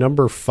 we're at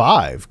number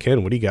 5.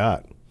 Ken, what do you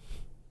got?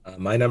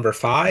 My number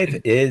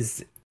 5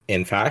 is,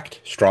 in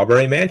fact,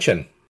 Strawberry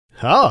Mansion.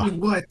 Huh?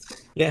 What?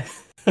 Yeah.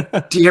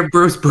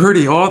 D'Ambrose,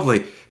 Birdie,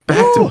 Audley,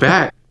 back to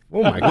back.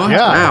 Oh my god!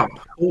 Wow.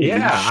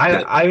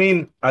 Yeah, I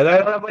mean, I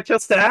don't have much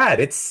else to add.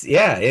 It's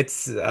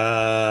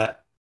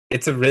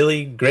a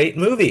really great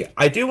movie.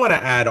 I do want to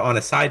add, on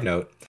a side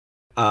note,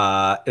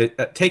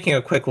 taking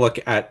a quick look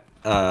at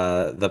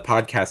the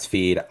podcast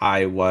feed,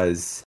 I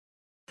was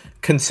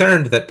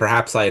concerned that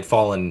perhaps I had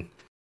fallen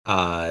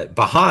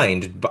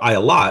behind by a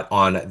lot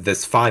on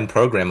this fine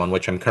program on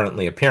which I'm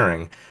currently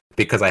appearing,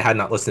 because I had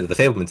not listened to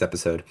the Fablemans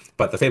episode,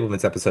 but the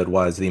Fablemans episode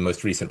was the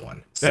most recent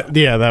one. So.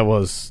 That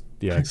was,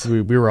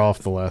 we were off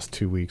the last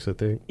 2 weeks, I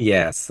think.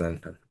 Yes,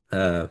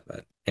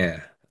 but yeah.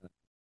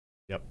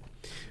 Yep.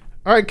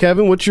 All right,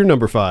 Kevin, what's your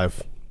number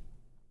 5?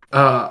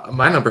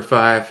 My number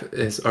 5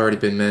 has already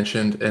been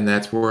mentioned, and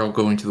that's World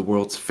Going to the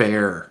World's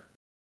Fair.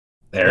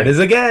 There it is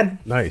again.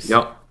 Nice.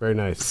 Yep. Very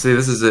nice. See,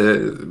 this is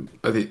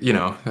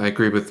I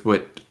agree with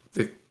what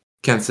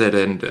Ken said,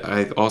 and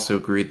I also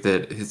agreed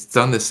that it's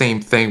done the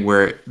same thing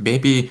where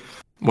maybe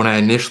when I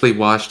initially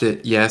watched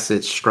it, yes,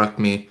 it struck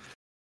me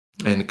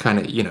and kind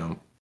of,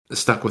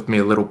 stuck with me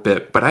a little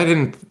bit, but I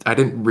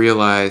didn't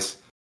realize,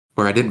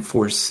 or I didn't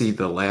foresee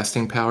the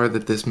lasting power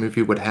that this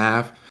movie would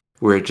have,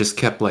 where it just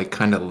kept like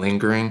kind of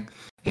lingering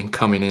and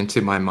coming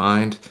into my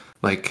mind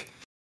like,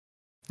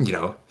 you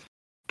know,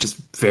 just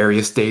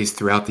various days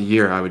throughout the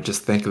year, I would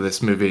just think of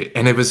this movie.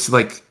 And it was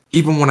like,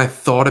 even when I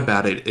thought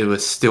about it, it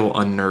was still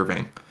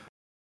unnerving.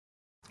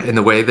 In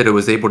the way that it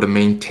was able to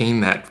maintain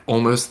that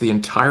almost the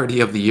entirety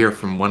of the year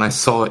from when I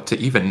saw it to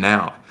even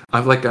now.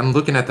 I'm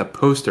looking at the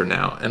poster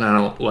now and I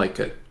don't like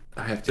it.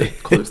 I have to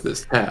close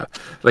this tab.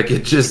 Like,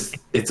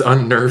 it's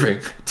unnerving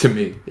to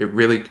me. It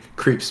really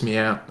creeps me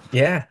out.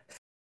 Yeah.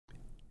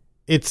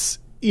 It's,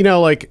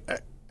 like,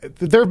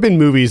 there have been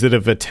movies that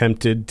have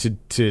attempted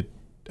to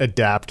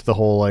adapt the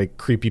whole, like,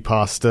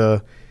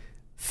 creepypasta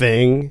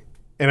thing.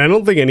 And I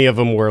don't think any of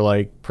them were,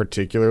 like,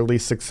 particularly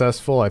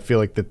successful. I feel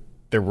like that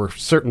there were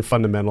certain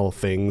fundamental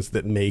things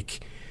that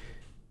make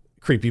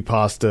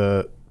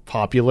creepypasta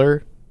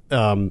popular,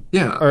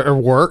 or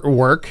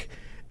work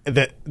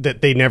that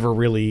they never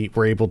really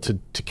were able to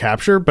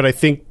capture. But I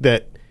think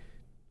that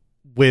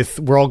with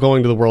We're All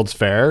Going to the World's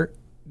Fair,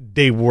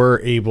 they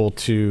were able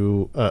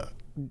to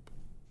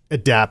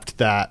adapt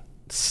that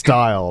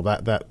style,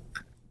 that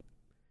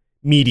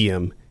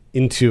medium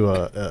into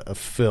a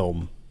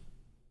film.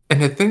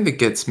 And the thing that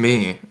gets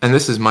me, and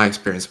this is my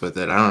experience with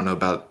it, I don't know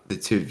about the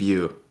two of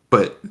you,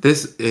 but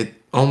it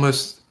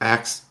almost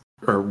acts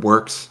or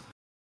works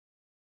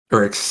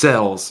or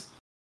excels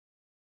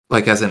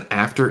like as an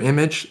after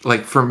image.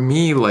 Like, for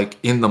me, like,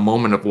 in the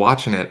moment of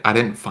watching it, I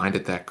didn't find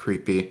it that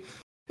creepy.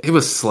 It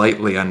was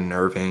slightly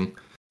unnerving,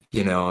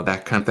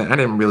 that kind of thing. I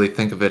didn't really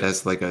think of it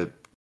as like a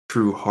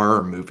true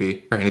horror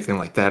movie or anything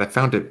like that. I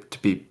found it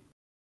to be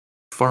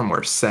far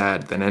more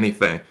sad than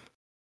anything.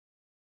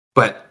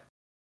 But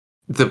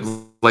the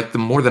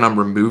more that I'm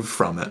removed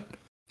from it,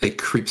 it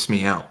creeps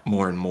me out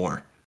more and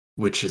more,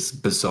 which is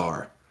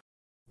bizarre.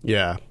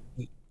 Yeah.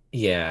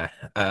 Yeah.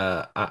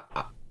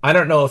 I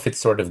don't know if it's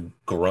sort of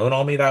grown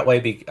on me that way,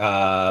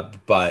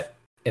 but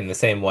in the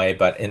same way,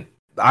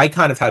 I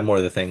kind of had more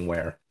of the thing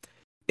where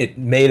it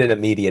made an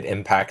immediate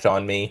impact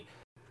on me,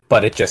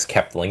 but it just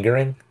kept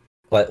lingering.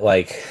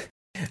 Like,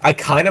 I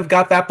kind of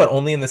got that, but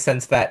only in the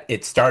sense that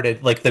it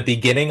started, like, the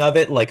beginning of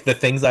it, like, the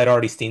things I'd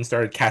already seen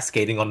started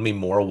cascading on me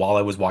more while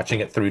I was watching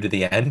it through to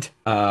the end.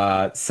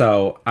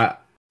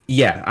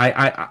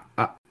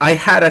 I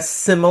had a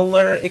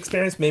similar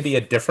experience, maybe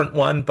a different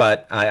one,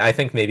 but I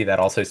think maybe that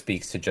also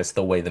speaks to just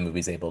the way the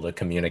movie's able to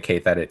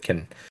communicate that it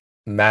can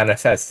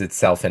manifest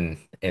itself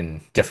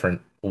in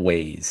different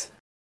ways.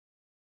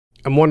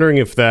 I'm wondering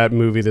if that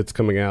movie that's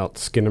coming out,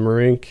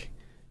 Skinamarink,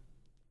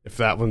 if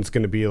that one's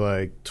going to be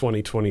like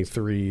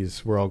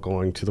 2023's We're All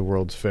Going to the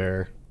World's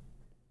Fair.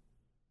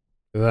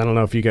 I don't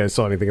know if you guys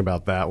saw anything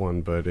about that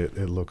one, but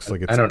it looks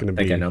like it's going to be... I don't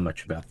think I know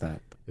much about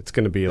that. It's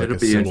going to be like It'll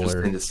be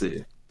interesting to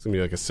see. It's going to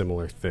be like a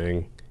similar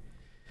thing.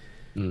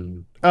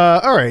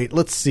 All right,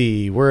 let's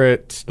see. We're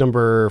at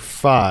number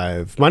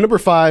 5. My number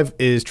 5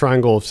 is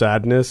Triangle of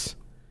Sadness.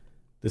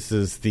 This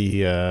is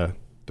the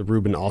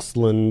Ruben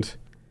Östlund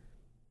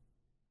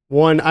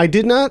one. I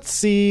did not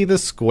see The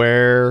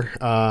Square.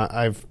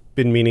 I've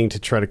been meaning to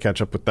try to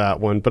catch up with that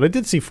one, but I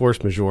did see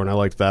Force Majeure, and I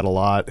liked that a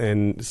lot.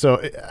 And so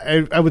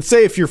I would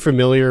say if you're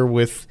familiar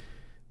with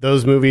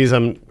those movies,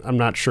 I'm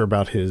not sure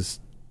about his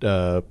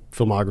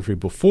filmography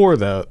before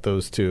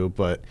those two,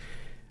 but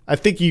I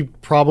think you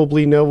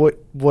probably know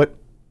what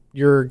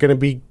you're going to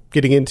be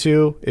getting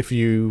into if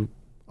you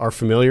are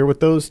familiar with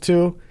those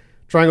two.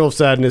 Triangle of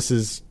Sadness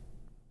is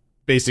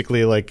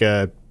basically like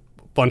a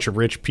bunch of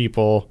rich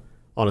people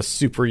on a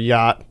super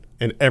yacht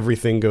and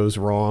everything goes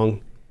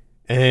wrong.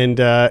 And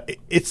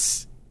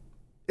it's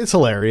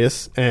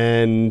hilarious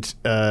and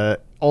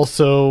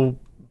also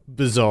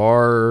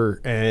bizarre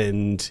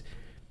and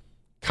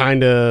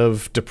kind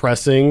of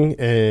depressing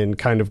and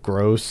kind of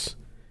gross.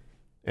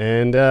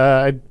 And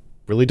I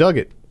really dug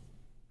it. I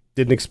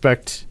didn't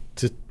expect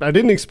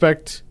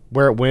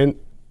where it went.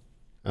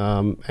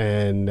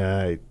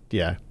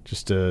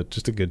 Just a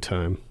good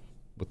time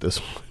with this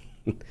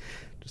one.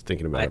 Just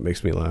thinking about it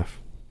makes me laugh.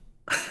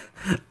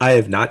 I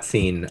have not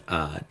seen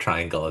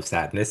Triangle of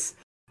Sadness,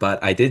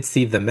 but I did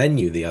see The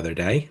Menu the other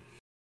day.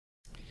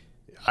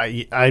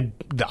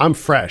 I'm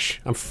fresh.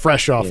 I'm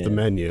fresh off The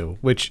Menu,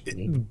 which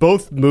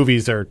both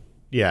movies are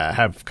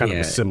have kind of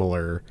a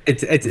similar.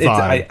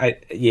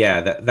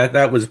 Vibe.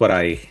 That was what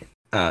I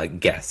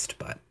guessed,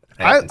 but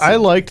I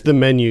liked The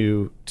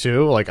Menu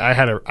too. Like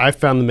I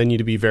found The Menu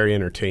to be very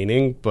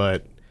entertaining,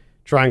 but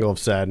Triangle of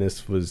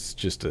Sadness was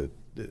just a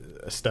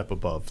step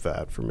above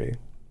that for me.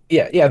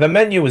 Yeah. The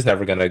Menu was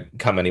never going to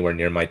come anywhere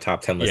near my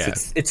top 10 list. Yeah.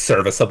 It's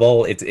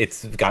serviceable.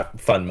 It's got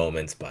fun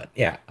moments, but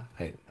yeah,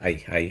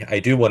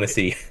 I do want to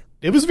see.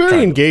 It was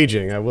very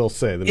engaging, I will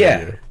say. The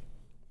Menu.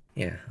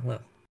 Yeah. Well,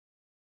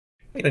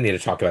 we don't need to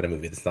talk about a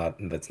movie that's not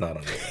on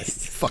the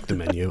list. Fuck The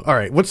Menu. All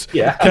right,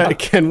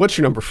 Ken? What's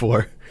your number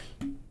 4?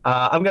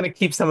 I'm going to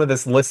keep some of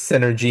this list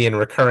synergy and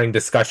recurring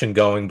discussion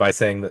going by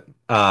saying that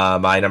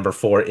my number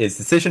 4 is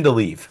Decision to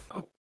Leave.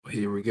 Oh,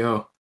 here we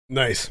go.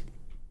 Nice.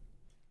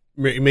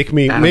 Making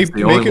me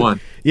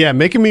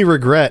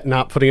regret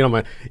not putting it on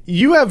my.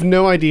 You have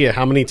no idea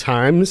how many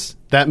times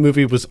that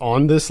movie was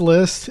on this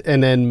list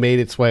and then made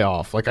its way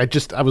off. Like I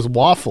was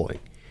waffling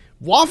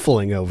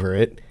over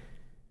it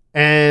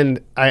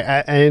And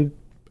I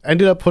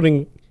ended up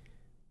putting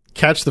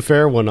Catch the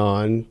Fair one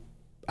on.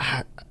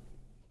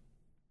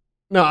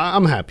 No,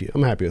 I'm happy.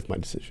 I'm happy with my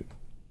decision.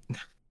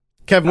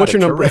 Kevin, what's your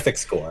number? Terrific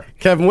score.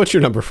 Kevin, what's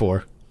your number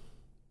 4?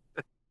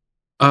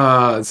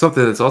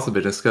 Something that's also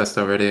been discussed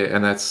already,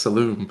 and that's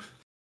Saloon,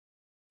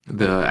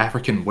 the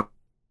African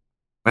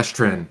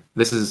Western.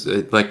 This is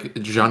like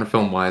genre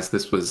film wise.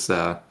 This was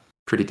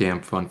pretty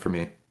damn fun for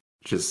me.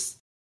 I just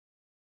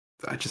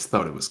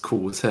thought it was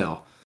cool as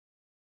hell.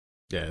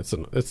 Yeah,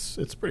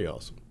 it's pretty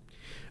awesome.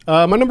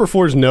 My number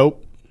 4 is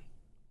Nope.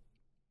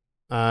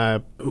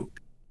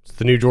 It's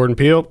the new Jordan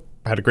Peele.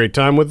 I had a great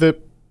time with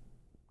it.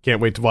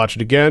 Can't wait to watch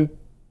it again.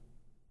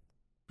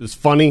 It was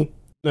funny.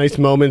 Nice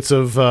moments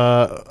of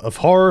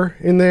horror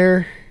in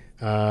there.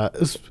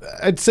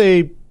 I'd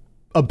say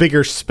a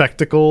bigger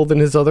spectacle than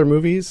his other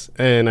movies,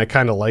 and I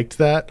kind of liked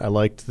that. I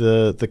liked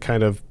the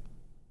kind of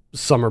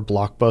summer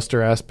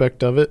blockbuster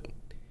aspect of it.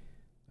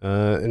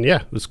 And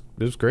yeah, it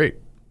was great.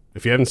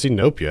 If you haven't seen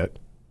Nope yet,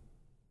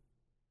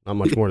 not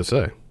much more to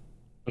say.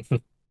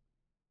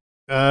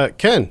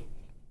 Ken,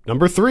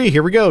 number 3.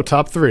 Here we go.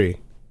 Top 3.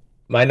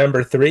 My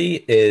number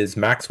 3 is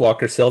Max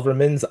Walker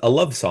Silverman's A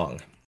Love Song.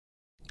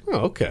 Oh,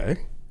 okay.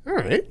 All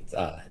right.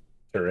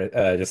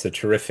 Just a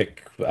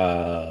terrific,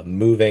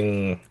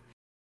 moving,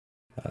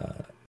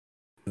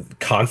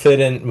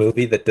 confident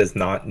movie that does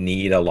not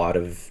need a lot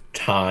of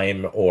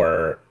time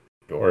or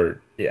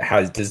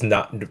does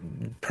not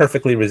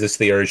perfectly resist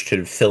the urge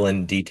to fill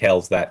in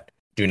details that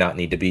do not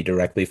need to be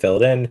directly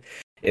filled in.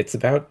 It's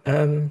about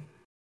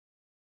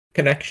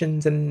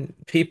connections and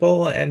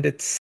people, and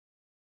it's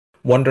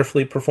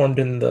wonderfully performed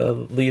in the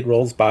lead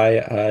roles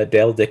by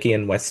Dale Dickey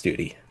and Wes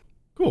Studi.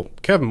 Cool.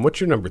 Kevin,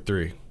 what's your number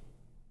 3?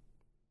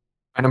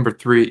 My number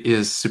 3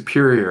 is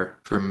Superior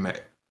from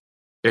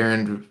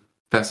Erin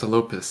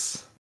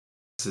Vasilopoulos.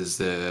 This is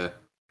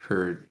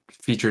her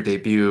feature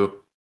debut,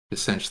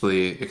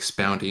 essentially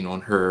expounding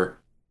on her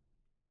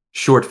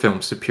short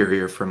film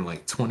Superior from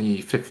like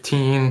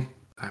 2015.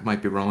 I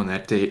might be wrong on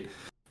that date,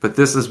 but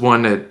this is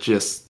one that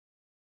just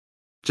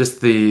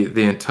the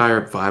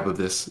entire vibe of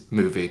this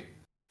movie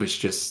was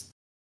just,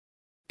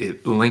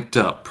 it linked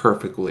up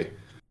perfectly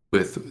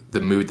with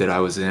the mood that I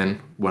was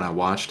in when I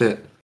watched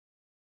it.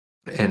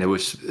 And it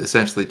was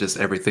essentially just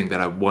everything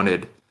that I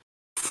wanted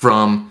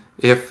from,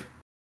 if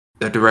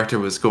a director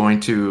was going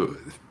to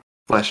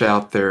flesh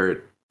out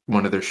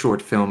one of their short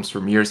films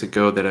from years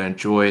ago that I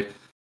enjoyed,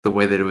 the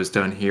way that it was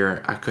done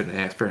here, I couldn't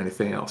ask for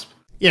anything else.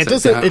 Yeah, So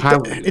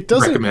it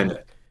doesn't recommend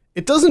it.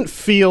 It doesn't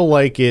feel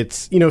like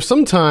it's,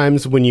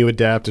 sometimes when you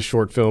adapt a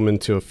short film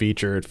into a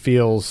feature, it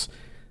feels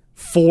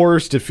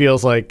forced. It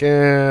feels like,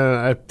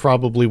 I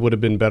probably would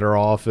have been better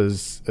off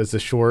as a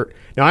short.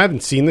 Now, I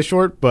haven't seen the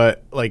short,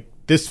 but like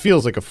this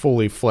feels like a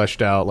fully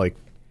fleshed out like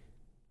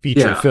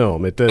feature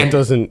film. It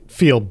doesn't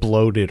feel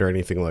bloated or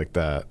anything like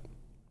that.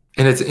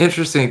 And it's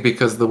interesting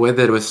because the way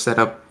that it was set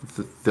up,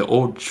 the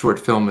old short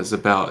film is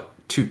about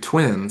 2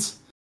 twins,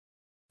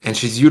 and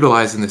she's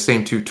utilizing the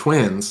same 2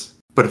 twins,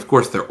 but of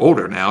course they're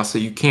older now, so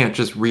you can't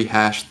just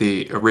rehash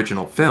the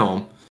original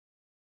film.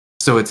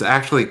 So it's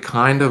actually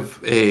kind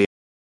of a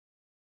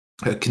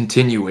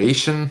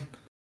continuation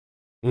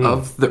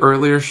of the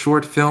earlier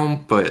short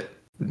film, but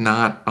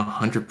not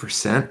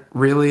 100%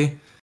 really.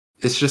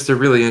 It's just a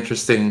really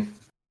interesting,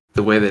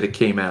 the way that it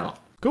came out.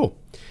 Cool.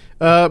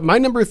 My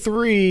number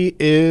 3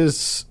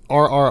 is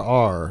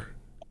RRR.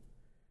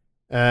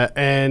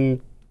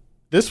 And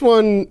this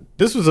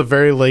was a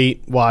very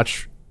late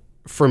watch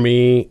for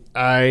me.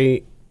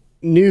 I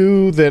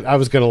knew that I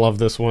was going to love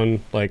this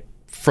one, like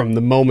from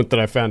the moment that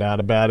I found out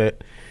about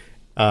it.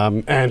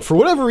 And for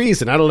whatever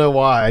reason, I don't know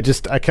why,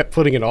 I kept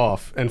putting it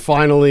off. And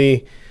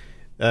finally,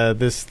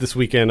 this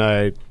weekend,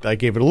 I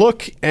gave it a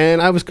look,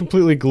 and I was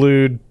completely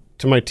glued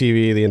to my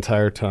TV the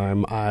entire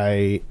time.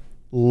 I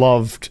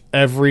loved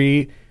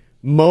every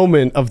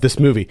moment of this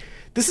movie.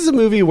 This is a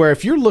movie where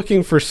if you're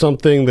looking for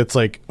something that's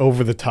like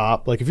over the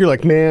top, like if you're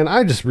like, man,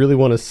 I just really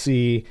want to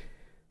see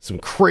some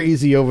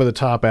crazy over the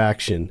top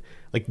action,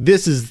 like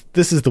this is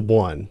the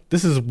one.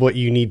 This is what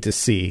you need to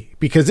see,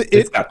 because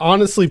it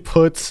honestly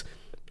puts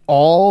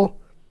all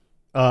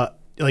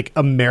like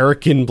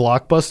American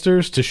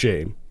blockbusters to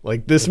shame.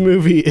 Like this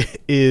movie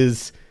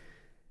is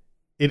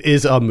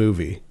a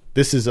movie.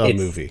 This is a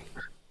movie.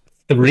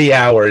 3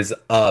 hours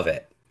of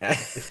it.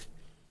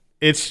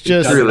 It's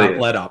just does not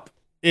let up.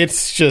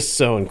 It's just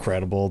so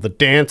incredible. The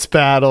dance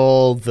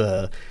battle,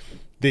 the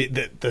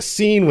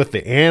scene with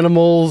the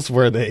animals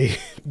where they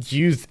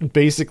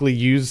basically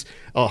use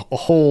a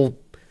whole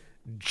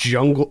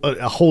jungle,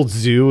 a whole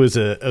zoo as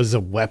a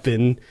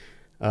weapon.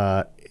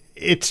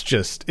 It's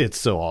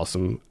so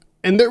awesome.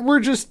 And there were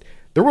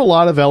a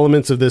lot of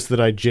elements of this that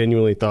I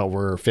genuinely thought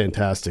were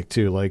fantastic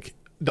too. Like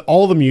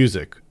all the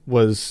music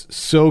was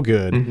so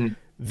good. Mm-hmm.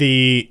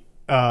 The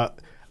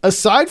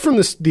aside from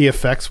the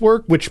effects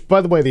work, which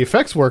by the way, the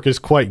effects work is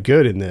quite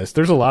good in this.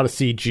 There's a lot of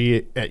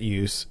CG at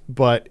use,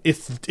 but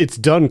it's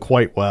done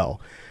quite well.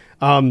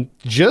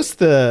 Just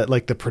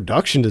the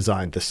production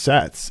design, the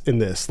sets in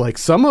this, like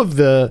some of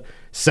the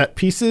set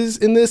pieces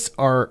in this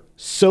are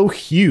so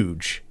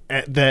huge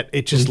that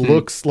it just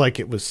looks like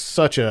it was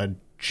such a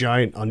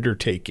giant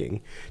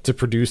undertaking to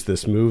produce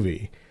this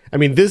movie. I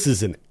mean, this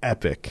is an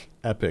epic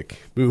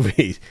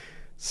movie.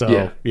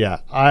 So yeah,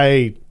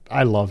 I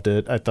loved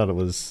it. I thought it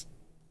was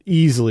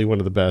easily one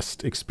of the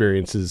best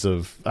experiences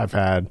I've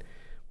had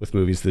with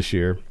movies this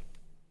year.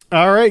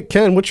 All right,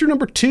 Ken, what's your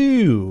number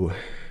 2?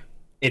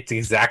 It's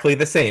exactly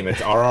the same. It's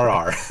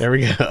RRR. There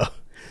we go.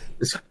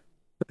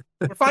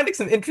 We're finding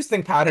some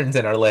interesting patterns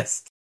in our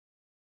list.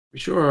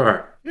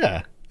 Sure.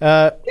 Yeah.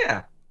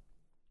 Yeah.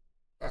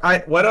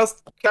 What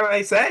else can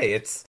I say?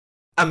 It's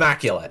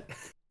immaculate.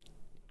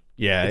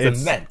 Yeah,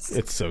 it's immense.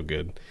 It's so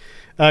good.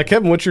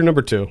 Kevin, what's your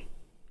number 2?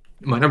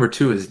 My number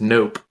 2 is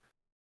Nope.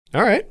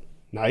 All right.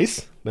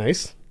 Nice.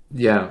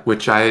 Yeah,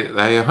 which I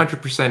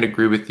 100%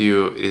 agree with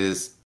you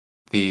is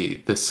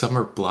the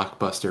summer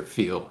blockbuster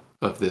feel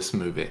of this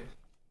movie.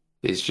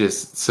 It's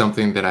just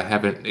something that I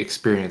haven't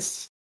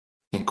experienced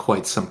in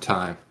quite some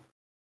time.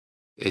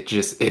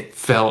 It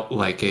felt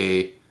like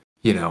a,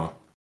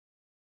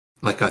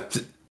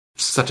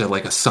 such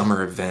a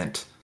summer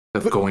event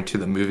of going to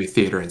the movie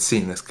theater and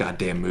seeing this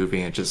goddamn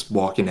movie and just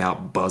walking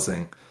out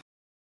buzzing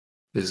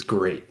is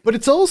great. But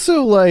it's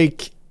also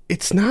like,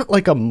 it's not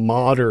like a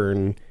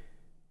modern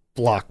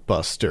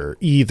blockbuster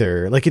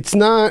either. Like it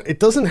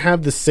doesn't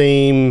have the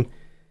same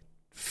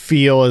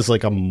feel as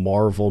like a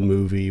Marvel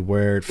movie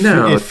where it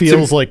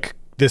feels like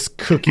this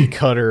cookie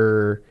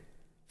cutter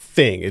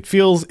thing. It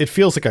feels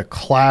like a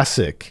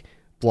classic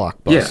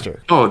blockbuster.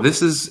 Yeah. Oh,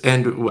 this is,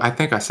 and I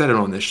think I said it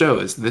on the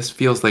show, this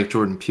feels like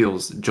Jordan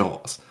Peele's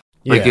Jaws.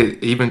 Like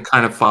it even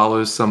kind of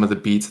follows some of the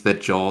beats that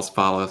Jaws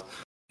follows,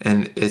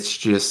 and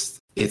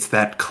it's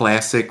that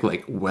classic,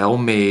 like,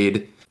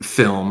 well-made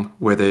film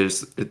where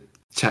there's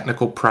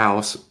technical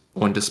prowess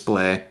on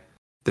display,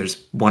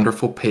 there's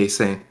wonderful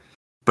pacing,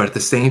 but at the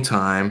same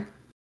time,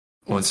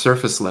 on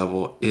surface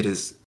level, it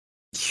is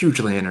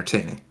hugely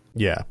entertaining.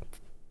 Yeah,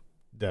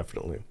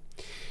 definitely.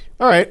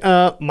 All right,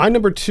 my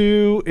number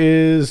 2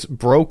 is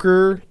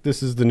Broker.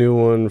 This is the new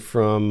one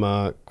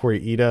from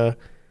Corey Ida.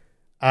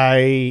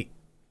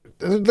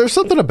 There's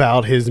something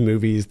about his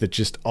movies that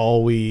just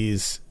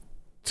always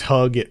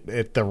tug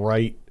at the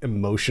right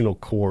emotional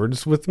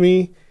chords with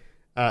me.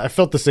 I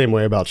felt the same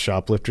way about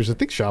Shoplifters. I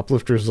think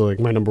Shoplifters is like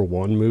my number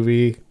 1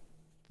 movie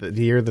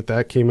the year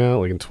that came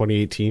out, like in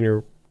 2018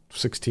 or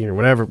 16 or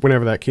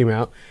whenever that came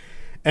out.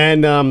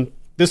 And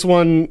this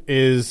one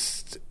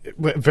is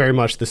very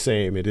much the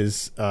same. It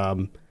is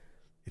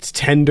it's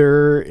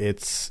tender,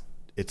 it's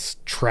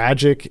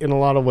tragic in a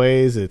lot of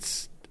ways.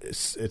 It's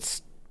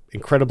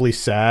incredibly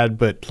sad,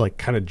 but like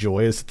kind of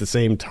joyous at the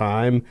same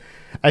time.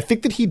 I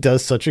think that he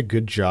does such a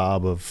good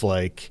job of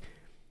like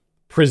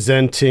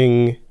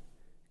presenting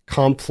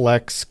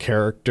complex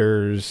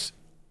characters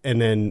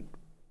and then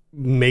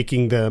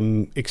making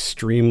them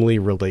extremely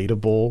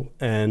relatable.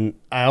 And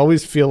I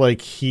always feel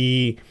like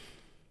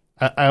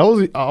I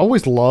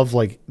always love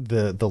like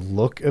the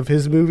look of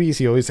his movies.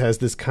 He always has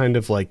this kind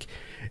of like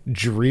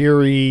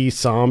dreary,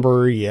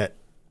 somber, yet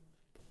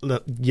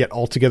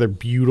altogether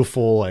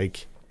beautiful,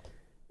 like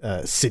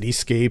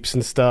cityscapes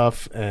and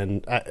stuff.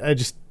 And I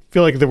just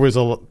feel like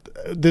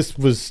this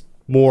was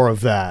more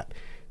of that.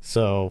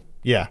 So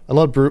yeah, I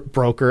love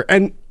Broker.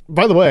 And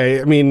by the way,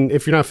 I mean,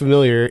 if you're not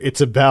familiar, it's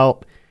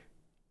about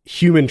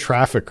human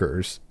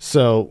traffickers.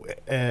 So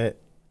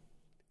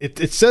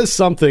it says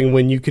something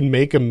when you can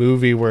make a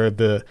movie where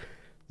the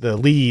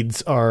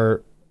leads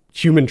are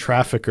human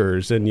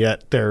traffickers and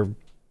yet they're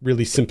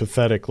really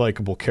sympathetic,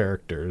 likable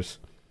characters.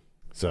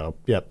 So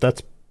yeah,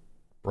 that's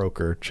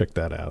Broker. Check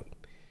that out.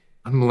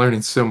 I'm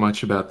learning so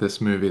much about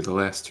this movie the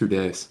last 2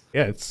 days.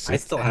 Yeah, I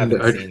still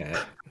haven't seen it.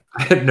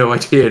 I had no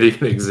idea it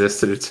even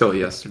existed until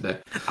yesterday.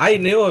 I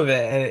knew of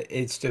it, and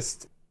it's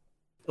just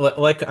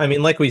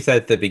like we said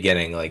at the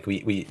beginning, like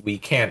we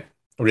can't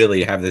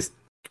really have this,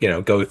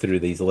 go through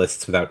these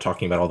lists without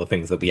talking about all the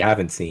things that we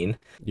haven't seen.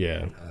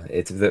 Yeah,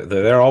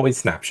 they're always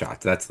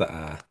snapshots. That's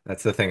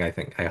the thing.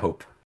 I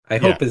hope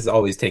is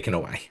always taken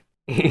away.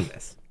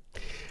 This.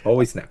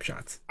 Always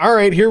snapshots. All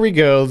right, here we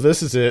go.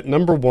 This is it.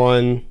 Number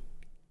 1.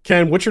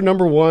 Ken, what's your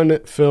number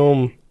 1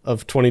 film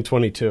of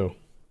 2022?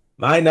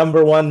 My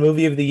number 1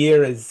 movie of the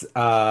year is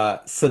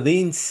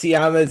Celine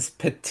Sciamma's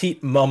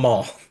Petite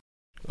Maman.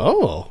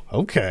 Oh,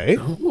 okay.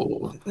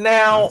 Oh,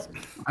 now,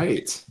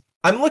 right.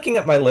 I'm looking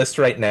at my list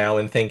right now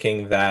and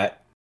thinking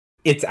that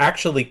it's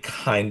actually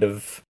kind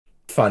of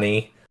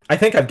funny. I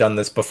think I've done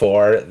this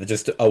before,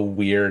 just a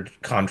weird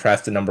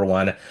contrast to number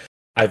 1.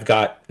 I've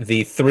got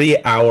the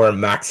 3-hour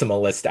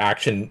maximalist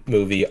action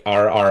movie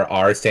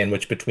RRR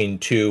sandwiched between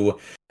 2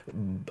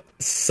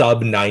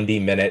 sub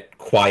 90-minute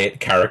quiet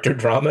character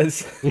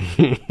dramas.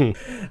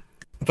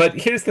 But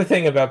here's the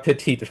thing about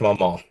Petite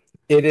Maman.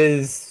 It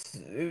is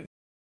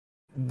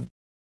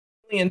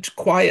brilliant,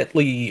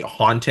 quietly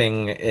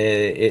haunting.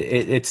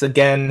 It's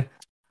again,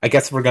 I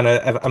guess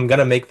I'm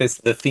gonna make this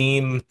the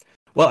theme.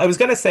 Well, I was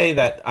gonna say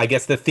that I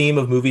guess the theme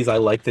of movies I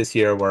liked this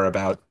year were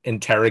about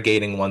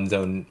interrogating one's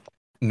own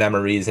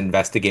memories,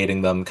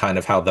 investigating them, kind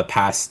of how the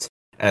past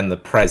and the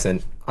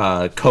present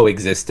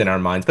coexist in our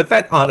minds. But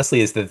that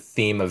honestly is the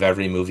theme of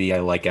every movie I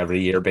like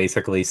every year,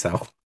 basically.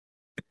 So,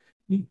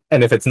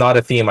 and if it's not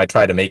a theme, I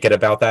try to make it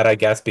about that, I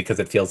guess, because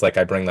it feels like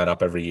I bring that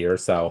up every year.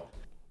 So,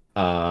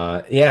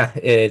 yeah,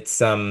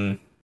 it's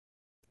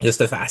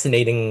just a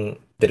fascinating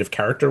bit of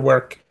character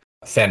work,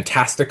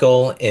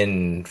 fantastical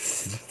in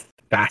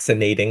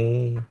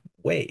fascinating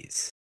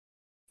ways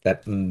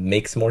that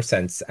makes more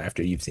sense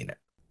after you've seen it.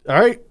 All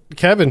right,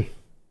 Kevin,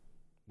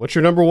 what's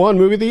your number one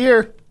movie of the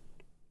year?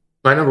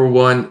 My number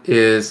one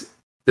is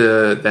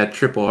that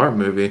Triple R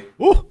movie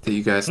Ooh. that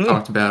you guys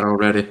talked about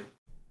already.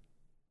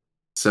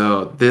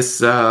 So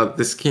this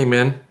came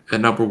in at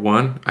number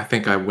one. I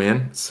think I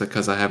win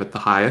because I have it the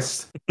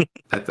highest.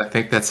 I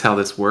think that's how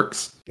this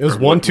works. It was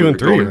 1, 2, and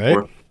 3, right?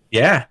 For.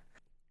 Yeah.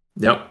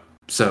 Yep.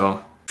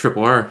 So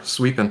Triple R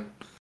sweeping.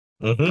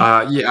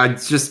 Mm-hmm. Yeah, I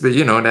just,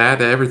 to add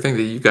to everything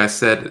that you guys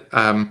said,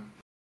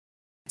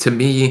 to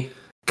me,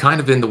 kind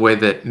of in the way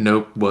that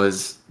Nope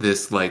was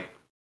this like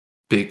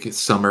big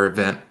summer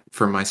event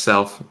for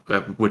myself,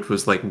 which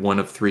was like one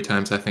of 3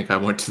 times I think I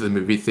went to the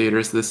movie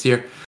theaters this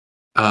year.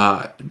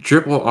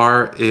 Triple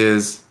R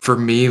is for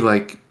me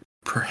like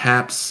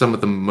perhaps some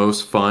of the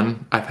most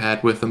fun I've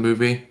had with a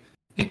movie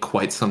in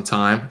quite some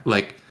time.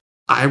 Like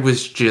I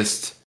was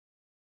just,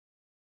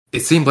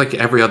 it seemed like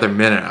every other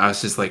minute I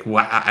was just like,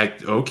 wow,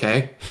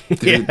 okay.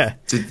 Dude, Yeah.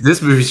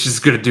 This movie's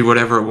just going to do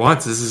whatever it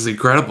wants. This is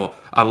incredible.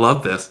 I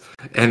love this.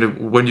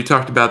 And when you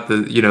talked about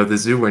the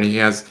zoo, when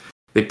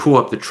they pull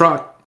up the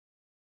truck,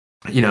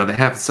 they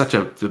have such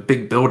a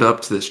big build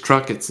up to this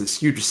truck. It's this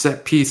huge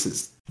set piece,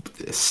 it's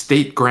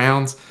state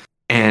grounds,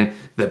 and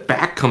the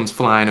back comes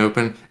flying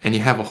open and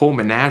you have a whole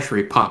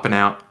menagerie popping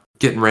out,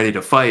 getting ready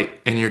to fight.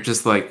 And you're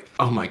just like,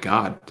 oh my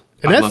God,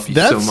 And I love you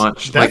so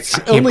much. Like, I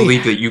can't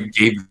believe that you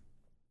gave.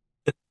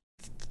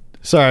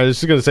 Sorry, I was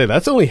just going to say,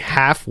 that's only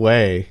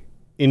halfway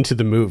into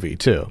the movie,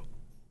 too.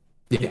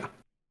 Yeah.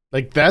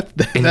 Like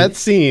that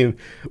scene,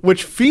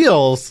 which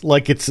feels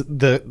like it's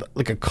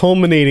like a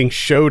culminating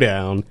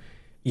showdown.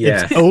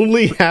 Yeah. It's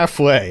only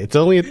halfway. It's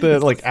only at the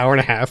like hour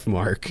and a half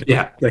mark.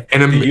 Yeah.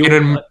 In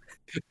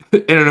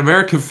an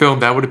American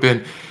film, it would have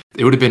been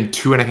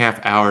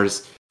 2.5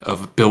 hours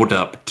of build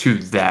up to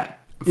that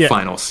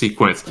final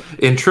sequence.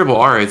 In Triple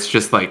R, it's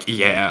just like,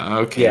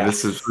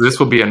 this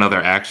will be another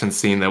action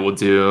scene that we'll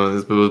do.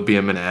 This will be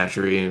a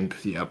menagerie, and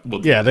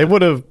they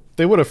would have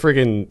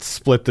friggin'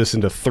 split this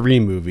into 3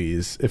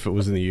 movies if it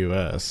was in the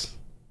U.S.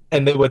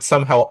 And they would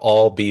somehow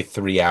all be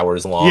 3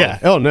 hours long. Yeah.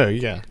 Oh no.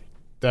 Yeah.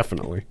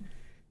 Definitely.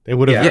 They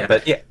would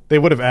have. They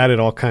would have added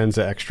all kinds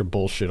of extra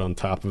bullshit on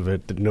top of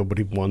it that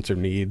nobody wants or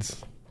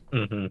needs.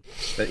 Mm-hmm.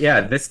 But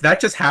yeah, that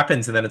just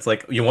happens, and then it's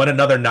like, you want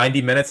another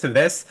 90 minutes of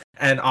this,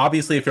 and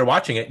obviously, if you're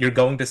watching it, you're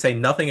going to say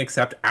nothing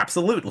except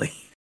absolutely.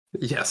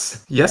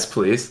 Yes,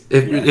 please.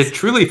 It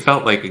truly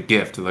felt like a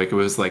gift. Like it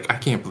was like, I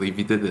can't believe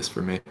you did this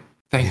for me.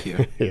 Thank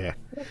you. Yeah.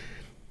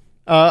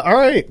 All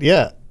right.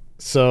 Yeah.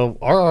 So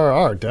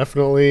RRR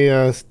definitely.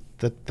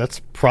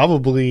 That's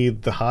probably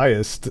the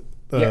highest.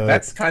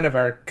 That's kind of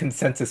our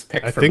consensus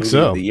pick for movie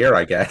of the year,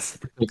 I guess.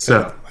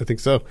 I think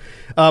so.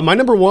 My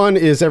number one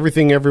is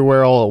Everything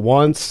Everywhere All at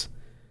Once.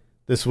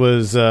 This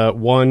was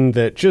one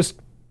that just...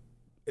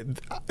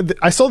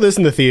 I saw this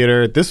in the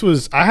theater.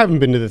 I haven't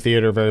been to the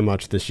theater very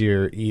much this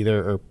year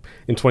either, or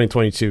in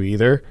 2022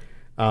 either.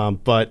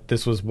 But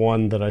this was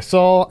one that I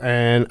saw,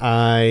 and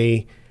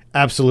I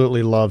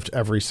absolutely loved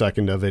every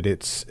second of it.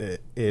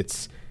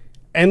 It's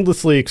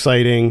endlessly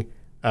exciting.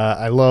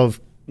 I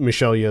love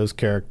Michelle Yeoh's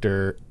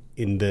character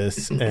in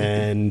this,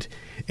 and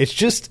it's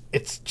just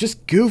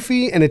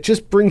goofy, and it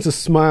just brings a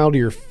smile to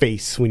your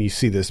face when you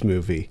see this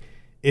movie.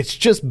 It's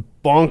just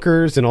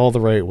bonkers in all the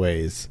right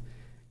ways.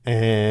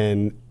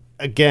 And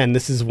again,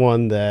 this is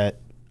one that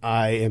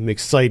I am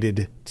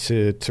excited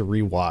to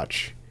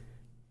rewatch,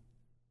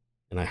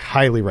 and I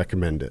highly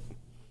recommend it.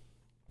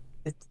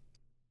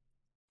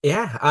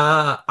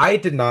 I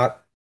did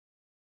not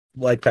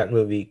like that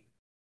movie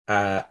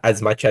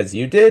as much as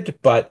you did,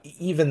 but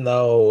even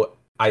though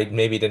I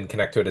maybe didn't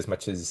connect to it as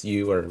much as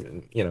you or,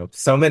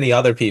 so many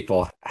other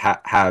people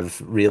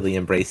have really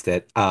embraced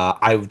it.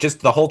 I just,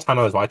 the whole time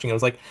I was watching, I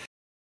was like,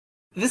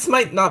 this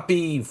might not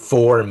be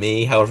for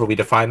me, however we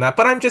define that,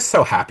 but I'm just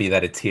so happy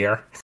that it's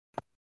here.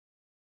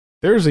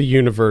 There's a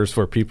universe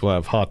where people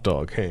have hot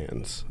dog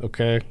hands,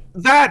 okay?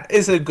 That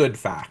is a good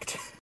fact.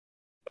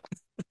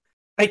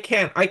 I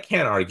can't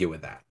argue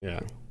with that. Yeah.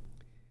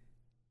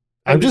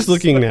 I'm just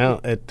looking now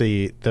at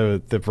the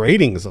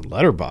ratings on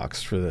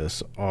Letterboxd for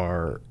this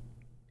are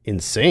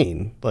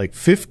insane. Like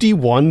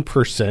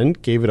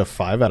 51% gave it a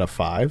 5 out of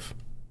 5.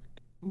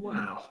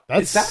 Wow.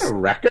 Is that a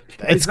record?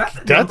 Is that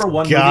the that's number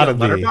one gotta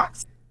movie on be.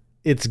 Letterboxd?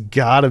 It's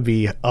gotta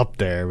be up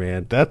there,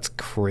 man. That's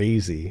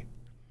crazy.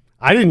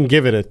 I didn't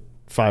give it a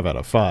 5 out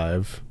of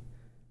 5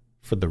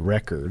 for the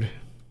record.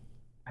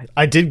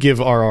 I did give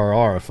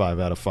RRR a 5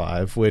 out of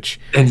 5,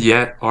 and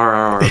yet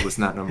RRR was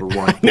not number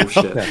one.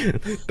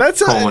 Bullshit.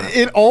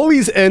 It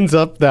always ends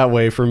up that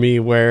way for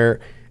me, where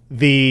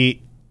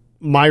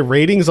my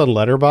ratings on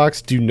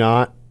Letterboxd do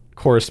not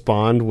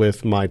correspond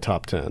with my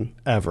top 10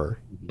 ever.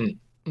 Mm,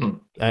 mm.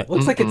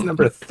 Looks like it's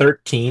number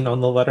 13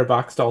 on the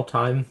Letterboxd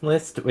all-time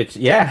list, which,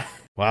 yeah.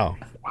 Wow.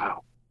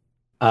 Wow.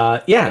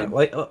 I'm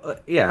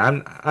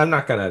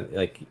not gonna,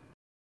 like,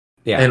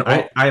 yeah, And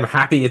I'm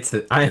happy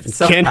I am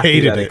so Ken happy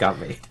hated that it. it got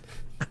me.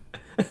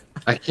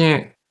 I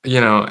can't,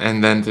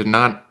 and then to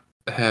not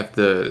have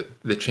the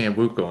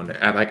Chambuco on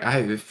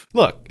there.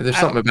 Look, There's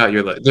something about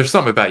your list. There's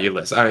something about your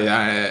list.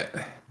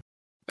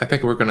 I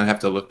think we're gonna have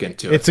to look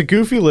into it. it's a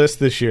goofy list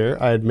this year.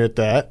 I admit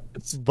that,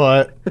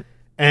 but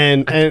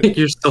I think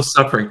you're still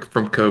suffering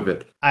from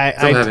COVID.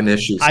 Still having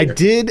issues. I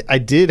here.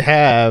 did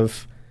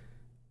have.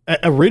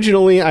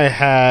 Originally, I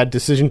had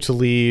Decision to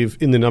Leave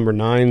in the number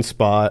 9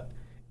 spot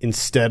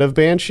instead of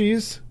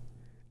Banshees,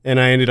 and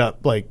I ended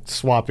up like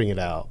swapping it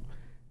out.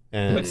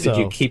 And But did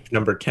you keep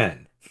number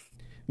 10?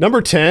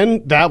 Number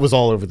 10, that was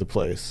all over the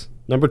place.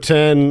 Number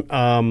 10,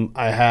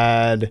 I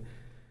had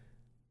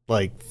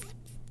like,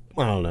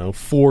 I don't know,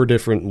 4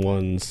 different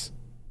ones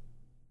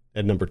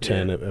at number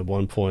 10 at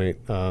one point.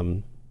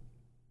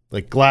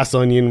 Like Glass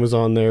Onion was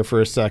on there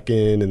for a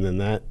second, and then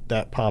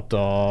that popped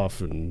off,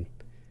 and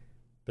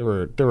there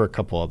were a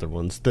couple other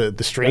ones. The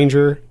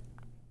Stranger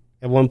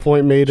at one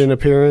point made an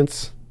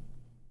appearance.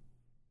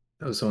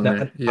 That was on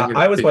there.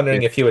 I was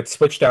wondering if you had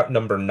switched out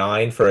number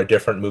 9 for a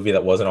different movie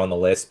that wasn't on the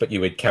list, but you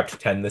had kept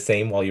 10 the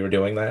same while you were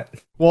doing that.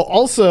 Well,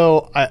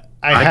 also I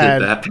had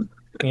did that.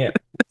 Yeah,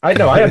 I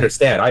know. I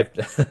understand.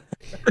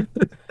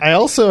 I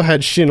also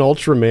had Shin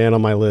Ultraman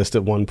on my list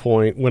at one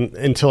point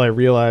until I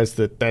realized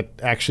that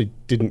actually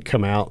didn't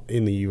come out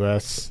in the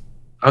U.S.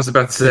 I was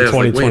about to say,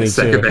 wait a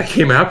second, that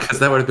came out, because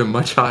that would have been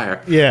much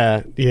higher.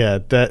 Yeah,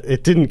 that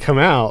it didn't come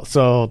out,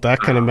 so that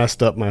kind of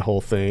messed up my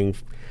whole thing.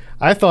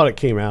 I thought it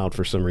came out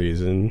for some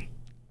reason,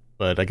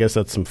 but I guess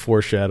that's some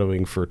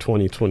foreshadowing for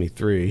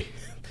 2023.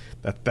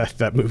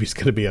 that movie's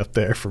going to be up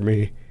there for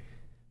me.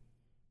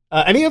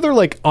 Any other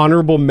like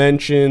honorable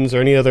mentions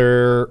or any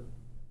other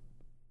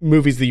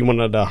movies that you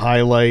wanted to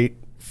highlight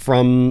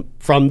from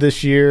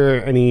this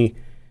year? Any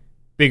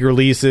big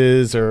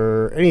releases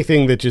or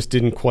anything that just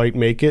didn't quite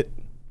make it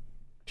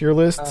to your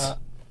lists?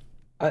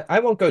 I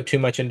won't go too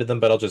much into them,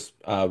 but I'll just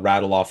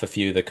rattle off a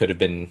few that could have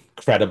been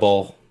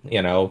credible,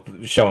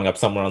 showing up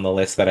somewhere on the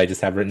list that I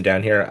just have written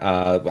down here.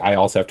 I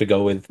also have to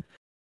go with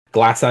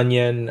Glass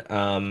Onion,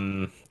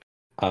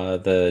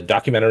 the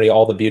documentary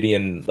All the Beauty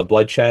and the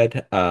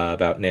Bloodshed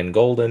about Nan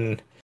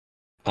Golden,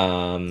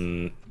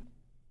 Guillermo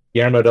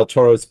del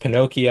Toro's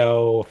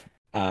Pinocchio,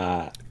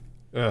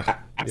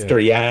 After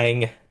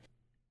Yang.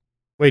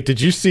 Wait,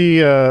 did you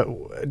see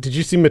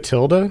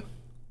Matilda?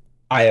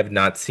 I have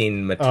not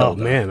seen Matilda. Oh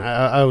man,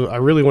 I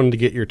really wanted to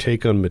get your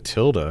take on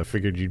Matilda. I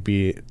figured you'd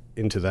be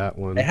into that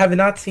one. I have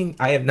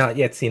not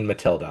yet seen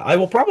Matilda. I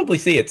will probably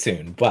see it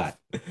soon, but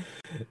I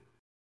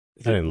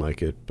didn't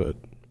like it, but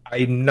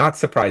I'm not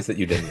surprised that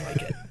you didn't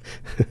like it.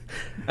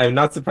 I'm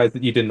not surprised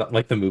that you didn't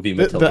like the movie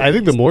Matilda. I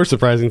think the more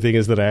surprising thing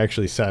is that I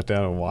actually sat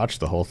down and watched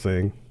the whole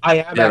thing.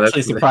 I am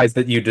actually surprised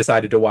that you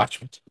decided to watch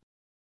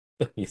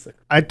the music.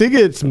 I think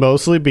it's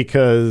mostly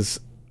because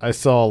I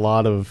saw a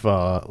lot of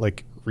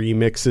like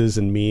remixes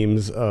and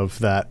memes of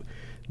that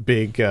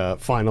big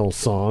final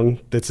song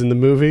that's in the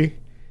movie.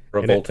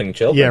 Revolting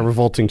Children. Yeah,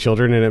 Revolting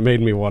Children, and it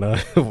made me want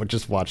to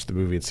just watch the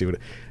movie and see what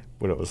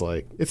it was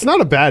like. It's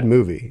not a bad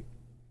movie,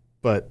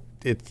 but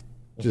it's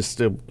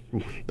just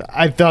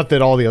I thought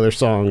that all the other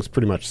songs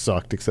pretty much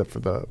sucked except for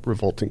the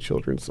Revolting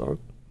Children song.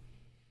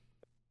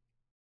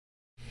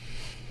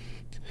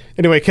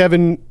 Anyway,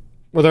 Kevin,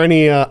 were there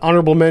any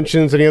honorable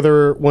mentions, any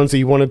other ones that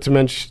you wanted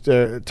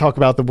to talk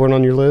about that weren't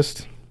on your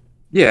list?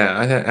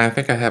 Yeah, I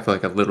think I have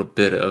like a little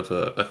bit of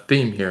a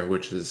theme here,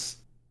 which is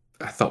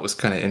I thought was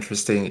kind of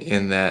interesting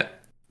in that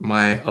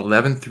my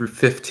 11 through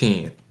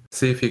 15,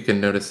 see if you can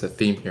notice a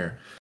theme here.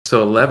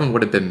 So 11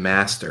 would have been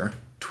Master,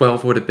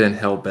 12 would have been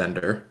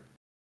Hellbender,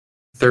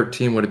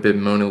 13 would have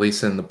been Mona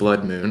Lisa and the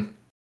Blood Moon,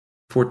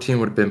 14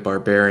 would have been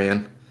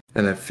Barbarian,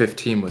 and then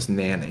 15 was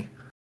Nanny.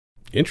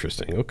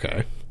 Interesting,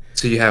 okay.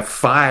 So you have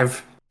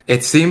 5.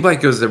 It seemed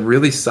like it was a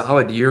really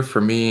solid year for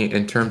me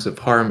in terms of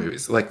horror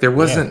movies. Like there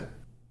wasn't... Yeah.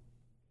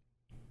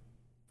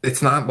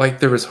 It's not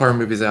like there was horror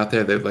movies out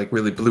there that like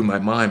really blew my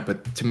mind,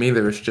 but to me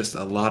there was just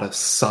a lot of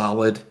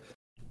solid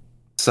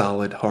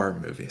horror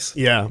movies.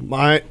 Yeah,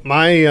 my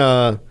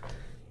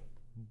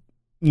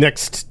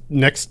next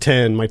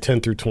 10, my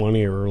 10 through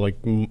 20 are like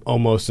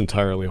almost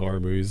entirely horror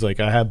movies. Like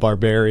I had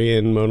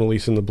Barbarian, Mona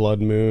Lisa and the Blood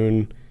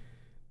Moon.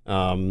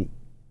 I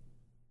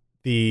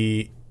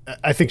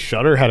think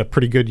Shudder had a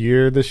pretty good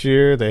year this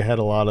year. They had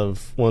a lot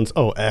of ones.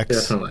 Oh,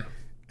 X. Definitely.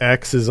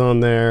 X is on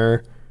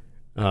there.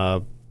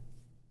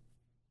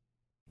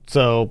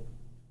 So,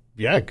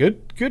 yeah,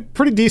 good,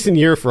 pretty decent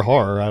year for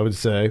horror, I would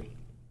say.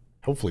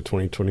 Hopefully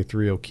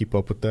 2023 will keep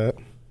up with that.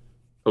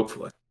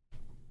 Hopefully.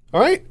 All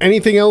right,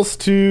 anything else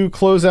to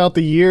close out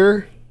the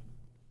year?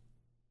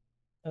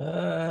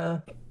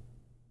 I'm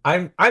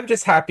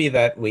just happy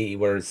that we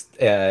were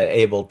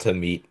able to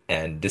meet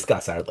and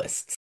discuss our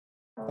lists.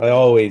 I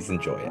always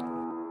enjoy it.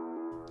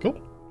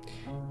 Cool.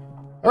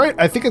 All right,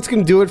 I think it's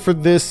going to do it for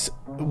this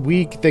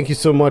week. Thank you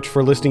so much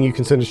for listening. You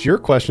can send us your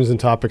questions and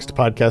topics to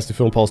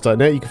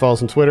podcast@filmpulse.net. You can follow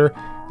us on Twitter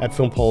at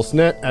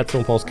FilmPulseNet, at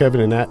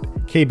FilmPulseKevin, and at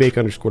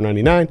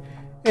KBake_99.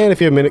 And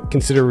if you have a minute,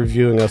 consider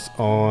reviewing us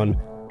on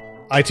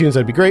iTunes.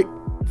 That'd be great.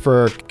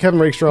 For Kevin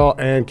Rakestraw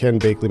and Ken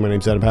Bakley, my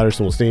name's Adam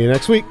Patterson. We'll see you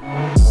next week.